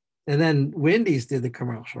 and then Wendy's did the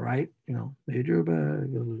commercial, right? You know, major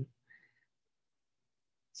bag.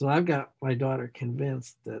 So I've got my daughter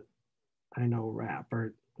convinced that I know rap,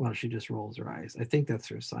 or well, she just rolls her eyes. I think that's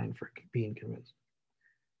her sign for being convinced.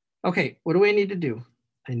 Okay, what do I need to do?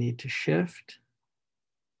 I need to shift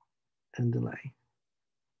and delay.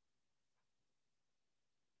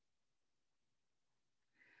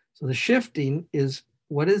 So the shifting is,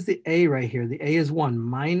 what is the A right here? The A is 1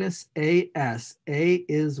 minus AS. A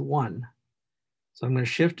is 1. So I'm going to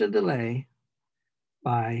shift and delay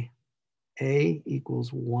by A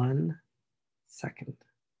equals 1 second.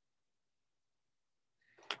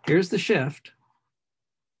 Here's the shift.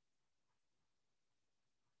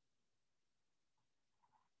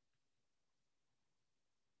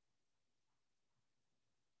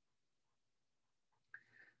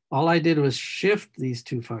 All I did was shift these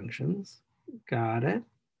two functions. Got it.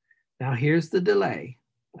 Now here's the delay.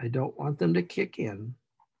 I don't want them to kick in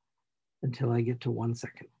until I get to 1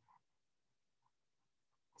 second.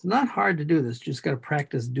 It's not hard to do this. Just got to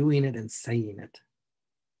practice doing it and saying it.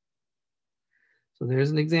 So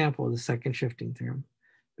there's an example of the second shifting theorem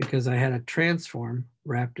because I had a transform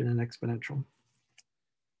wrapped in an exponential.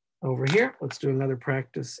 Over here, let's do another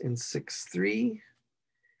practice in 6.3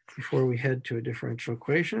 before we head to a differential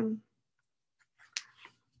equation.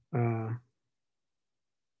 Number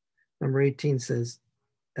 18 says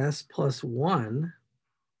s plus 1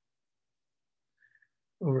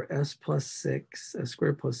 over s plus 6, s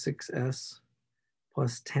squared plus 6s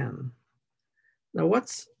plus 10. Now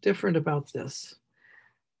what's different about this?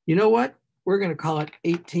 You know what? We're going to call it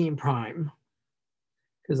 18 prime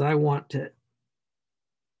because I want to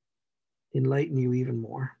enlighten you even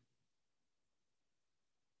more.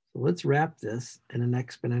 So let's wrap this in an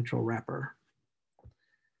exponential wrapper.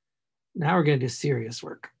 Now we're going to do serious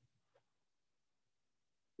work.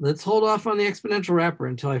 Let's hold off on the exponential wrapper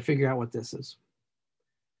until I figure out what this is.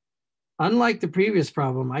 Unlike the previous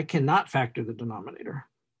problem, I cannot factor the denominator.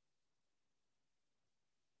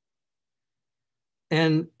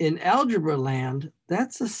 And in algebra land,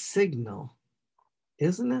 that's a signal,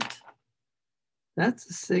 isn't it? That's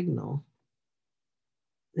a signal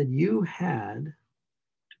that you had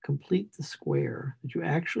to complete the square, that you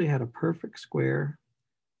actually had a perfect square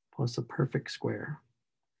plus a perfect square.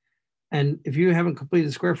 And if you haven't completed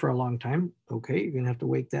the square for a long time, okay, you're gonna have to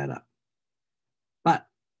wake that up. But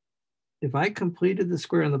if I completed the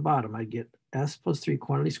square on the bottom, I get s plus 3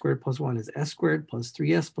 quantity squared plus 1 is s squared plus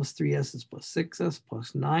 3s plus 3s is plus 6s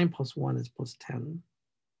plus 9 plus 1 is plus 10.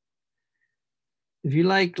 If you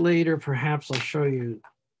like later, perhaps I'll show you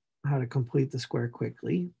how to complete the square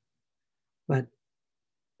quickly. But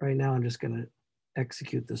right now, I'm just going to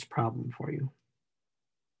execute this problem for you.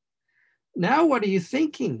 Now, what are you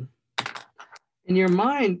thinking? In your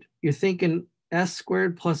mind, you're thinking s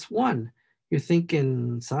squared plus 1. You're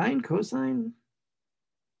thinking sine, cosine.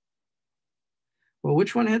 Well,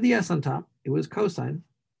 which one had the s on top? It was cosine.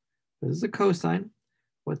 This is a cosine.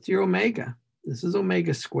 What's your omega? This is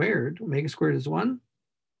omega squared. Omega squared is 1.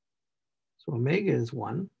 So omega is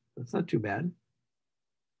 1. That's not too bad.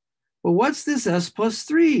 Well, what's this s plus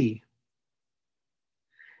 3?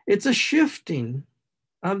 It's a shifting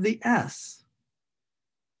of the s.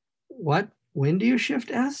 What? When do you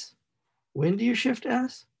shift s? When do you shift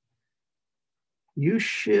s? You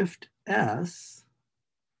shift s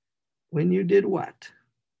when you did what?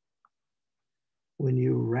 When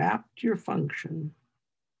you wrapped your function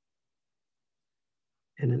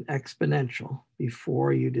in an exponential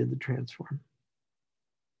before you did the transform.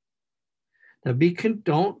 Now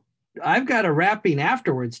I've got a wrapping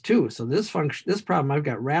afterwards too. So this problem, I've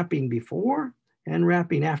got wrapping before and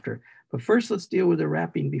wrapping after. But first, let's deal with the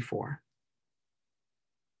wrapping before.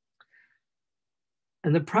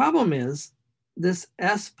 And the problem is this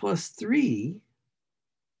s plus 3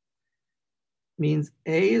 means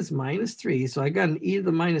a is minus 3. So I got an e to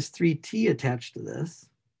the minus 3t attached to this.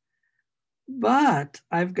 But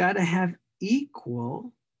I've got to have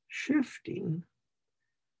equal shifting.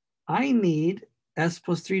 I need s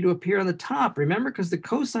plus 3 to appear on the top. Remember, because the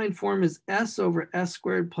cosine form is s over s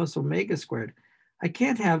squared plus omega squared. I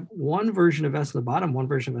can't have one version of s in the bottom, one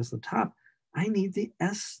version of s in the top. I need the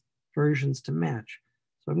s versions to match.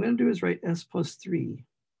 So what I'm going to do is write s plus 3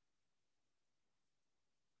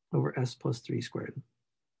 over s plus 3 squared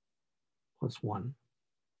plus 1.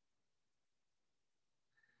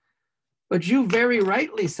 But you very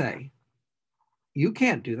rightly say, you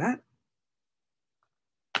can't do that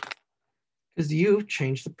because you've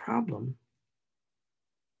changed the problem.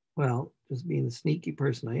 Well, just being the sneaky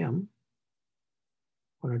person I am,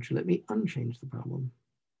 why don't you let me unchange the problem?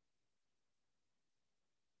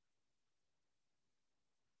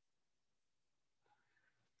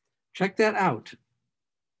 Check that out.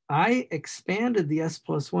 I expanded the s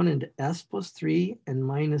plus 1 into s plus 3 and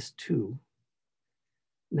minus 2.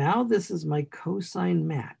 Now this is my cosine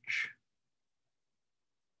match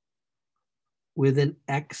with an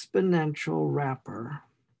exponential wrapper.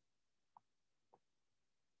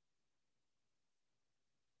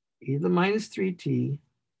 E to the minus 3t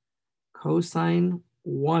cosine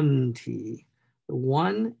 1t. The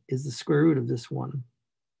 1 is the square root of this 1.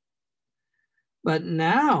 But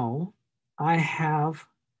now I have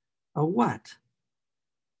a what?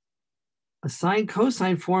 A sine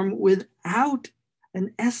cosine form without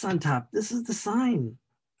an s on top. This is the sine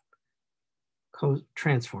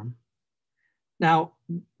transform. Now,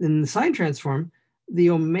 in the sine transform, the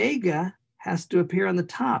omega has to appear on the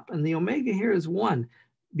top, and the omega here is 1.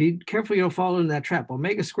 Be careful you don't fall into that trap.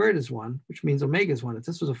 Omega squared is 1, which means omega is 1. If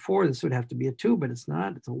this was a 4, this would have to be a 2, but it's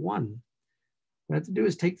not. It's a 1. What I have to do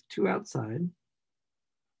is take the 2 outside,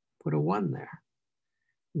 put a 1 there.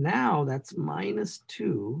 Now that's minus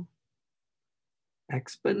 2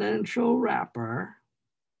 exponential wrapper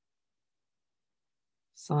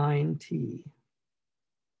sine t.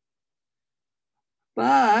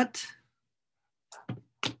 But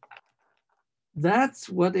that's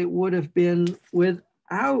what it would have been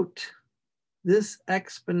without this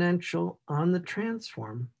exponential on the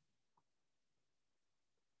transform.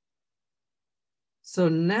 So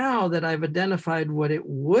now that I've identified what it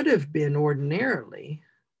would have been ordinarily,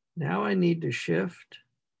 now I need to shift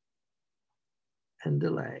and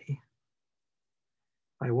delay.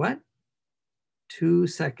 By what? 2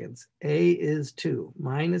 seconds. A is 2.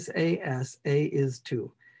 Minus AS, A is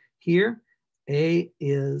 2. Here, A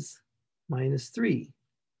is minus 3.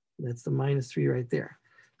 That's the minus 3 right there.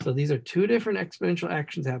 So these are two different exponential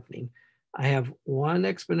actions happening. I have one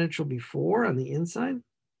exponential before on the inside,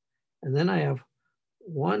 and then I have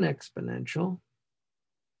one exponential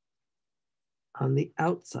on the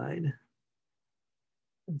outside.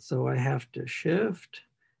 And so I have to shift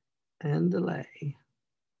and delay.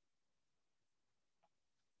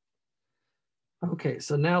 Okay,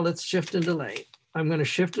 so now let's shift and delay. I'm going to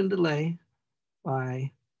shift and delay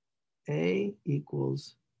by A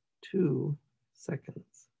equals 2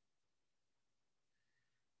 seconds.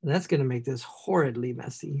 And that's going to make this horridly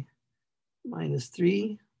messy. Minus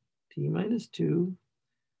 3, t minus 2,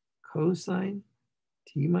 cosine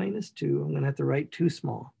t minus 2. I'm going to have to write 2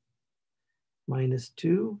 small. Minus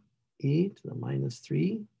 2 e to the minus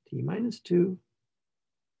 3 t minus 2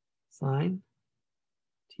 sine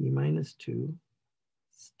t minus 2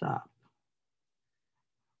 stop.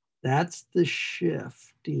 That's the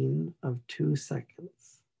shifting of 2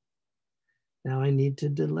 seconds. Now I need to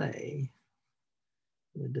delay.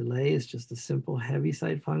 The delay is just a simple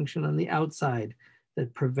Heaviside function on the outside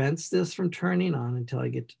that prevents this from turning on until I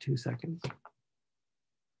get to 2 seconds.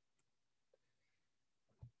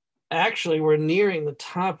 Actually, we're nearing the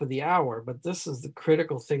top of the hour, but this is the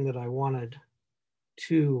critical thing that I wanted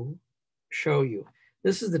to show you.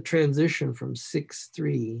 This is the transition from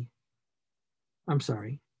 6.3, I'm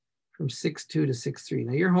sorry, from 6.2 to 6.3.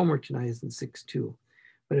 Now your homework tonight is in 6.2,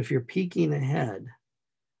 but if you're peeking ahead,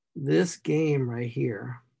 this game right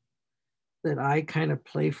here that I kind of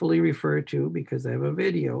playfully refer to because I have a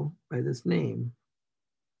video by this name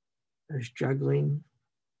as juggling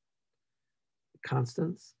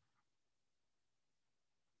constants.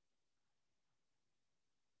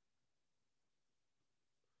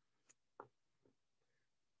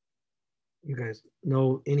 You guys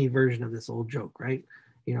know any version of this old joke, right?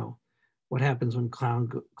 You know, what happens when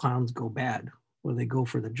clowns go bad? Well, they go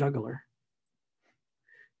for the juggler.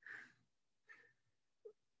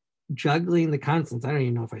 Juggling the constants. I don't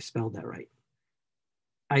even know if I spelled that right.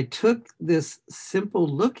 I took this simple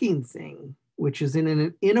looking thing, which is in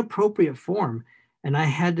an inappropriate form, and I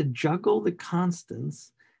had to juggle the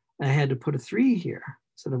constants. I had to put a 3 here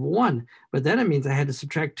instead of a 1. But then it means I had to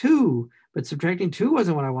subtract 2. But subtracting 2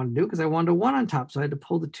 wasn't what I wanted to do because I wanted a 1 on top. So I had to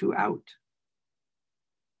pull the 2 out.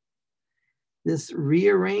 This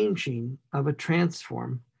rearranging of a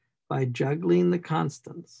transform by juggling the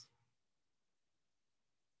constants.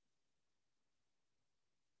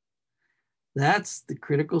 That's the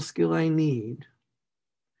critical skill I need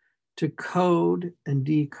to code and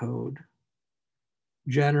decode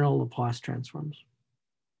general Laplace transforms.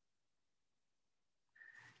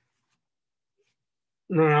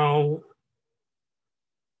 Now,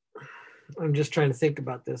 I'm just trying to think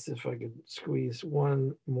about this, if I could squeeze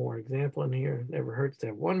one more example in here. It never hurts to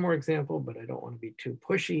have one more example, but I don't want to be too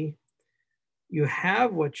pushy. You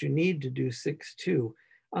have what you need to do 6-2.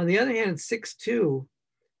 On the other hand, 6-2,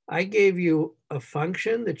 I gave you a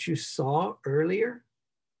function that you saw earlier,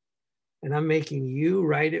 and I'm making you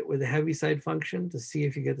write it with a Heaviside function to see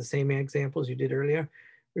if you get the same examples you did earlier.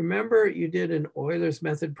 Remember, you did an Euler's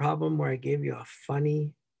method problem where I gave you a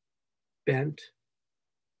funny bent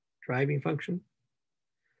driving function?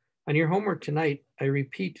 On your homework tonight, I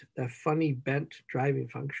repeat that funny bent driving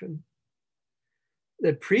function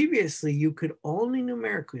that previously you could only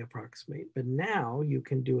numerically approximate, but now you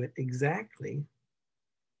can do it exactly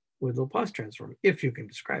with Laplace transform, if you can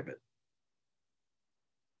describe it.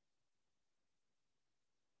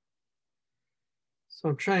 So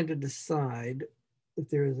I'm trying to decide if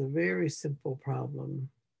there is a very simple problem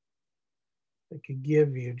I could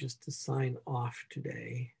give you just to sign off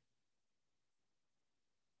today.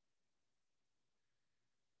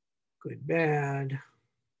 Good, bad.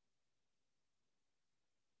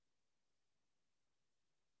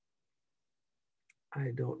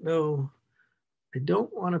 I don't know. I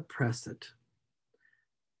don't want to press it.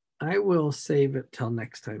 I will save it till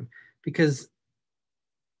next time because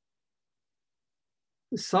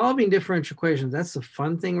solving differential equations, that's the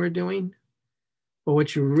fun thing we're doing. But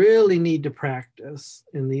what you really need to practice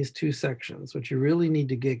in these two sections, what you really need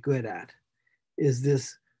to get good at, is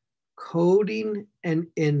this coding and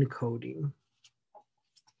encoding.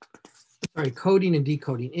 Sorry, coding and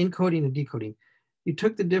decoding, encoding and decoding. You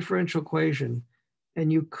took the differential equation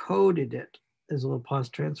and you coded it as a Laplace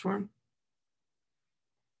transform.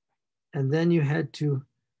 And then you had to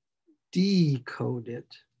decode it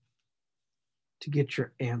to get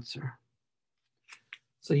your answer.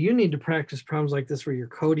 So you need to practice problems like this where you're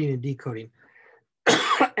coding and decoding.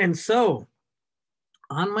 And so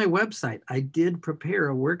on my website, I did prepare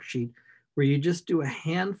a worksheet where you just do a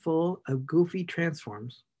handful of goofy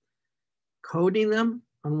transforms, coding them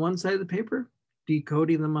on one side of the paper,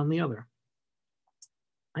 decoding them on the other.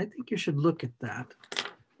 I think you should look at that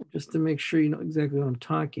just to make sure you know exactly what I'm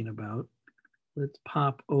talking about. Let's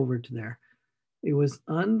pop over to there. It was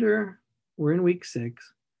under, we're in week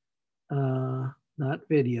 6, not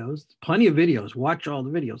videos, plenty of videos, watch all the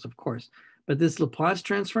videos, of course. But this Laplace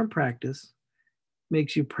transform practice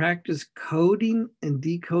makes you practice coding and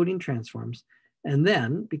decoding transforms. And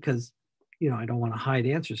then, because I don't want to hide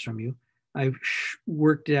answers from you, I've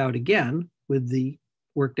worked it out again with the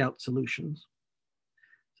worked out solutions.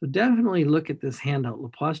 So definitely look at this handout,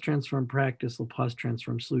 Laplace transform practice, Laplace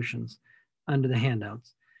transform solutions, under the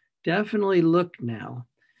handouts. Definitely look now.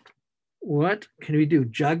 What can we do?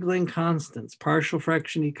 Juggling constants, partial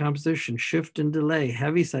fraction decomposition, shift and delay,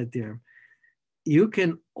 Heaviside theorem. You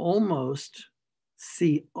can almost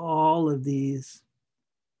see all of these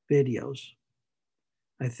videos.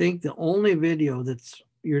 I think the only video that's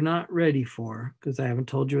you're not ready for, because I haven't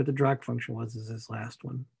told you what the Dirac function was, is this last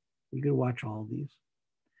one. You could watch all of these.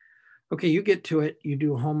 Okay, you get to it. You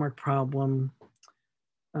do a homework problem.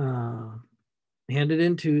 Hand it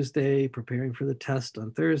in Tuesday, preparing for the test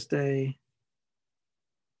on Thursday.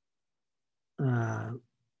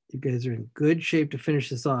 You guys are in good shape to finish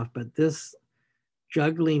this off, but this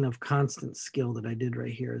juggling of constant skill that I did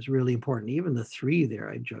right here is really important. Even the 3 there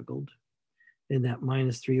I juggled in that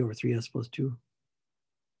 -3 over 3s plus 2.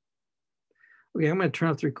 Okay, I'm going to turn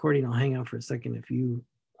off the recording. I'll hang out for a second if you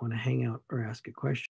want to hang out or ask a question.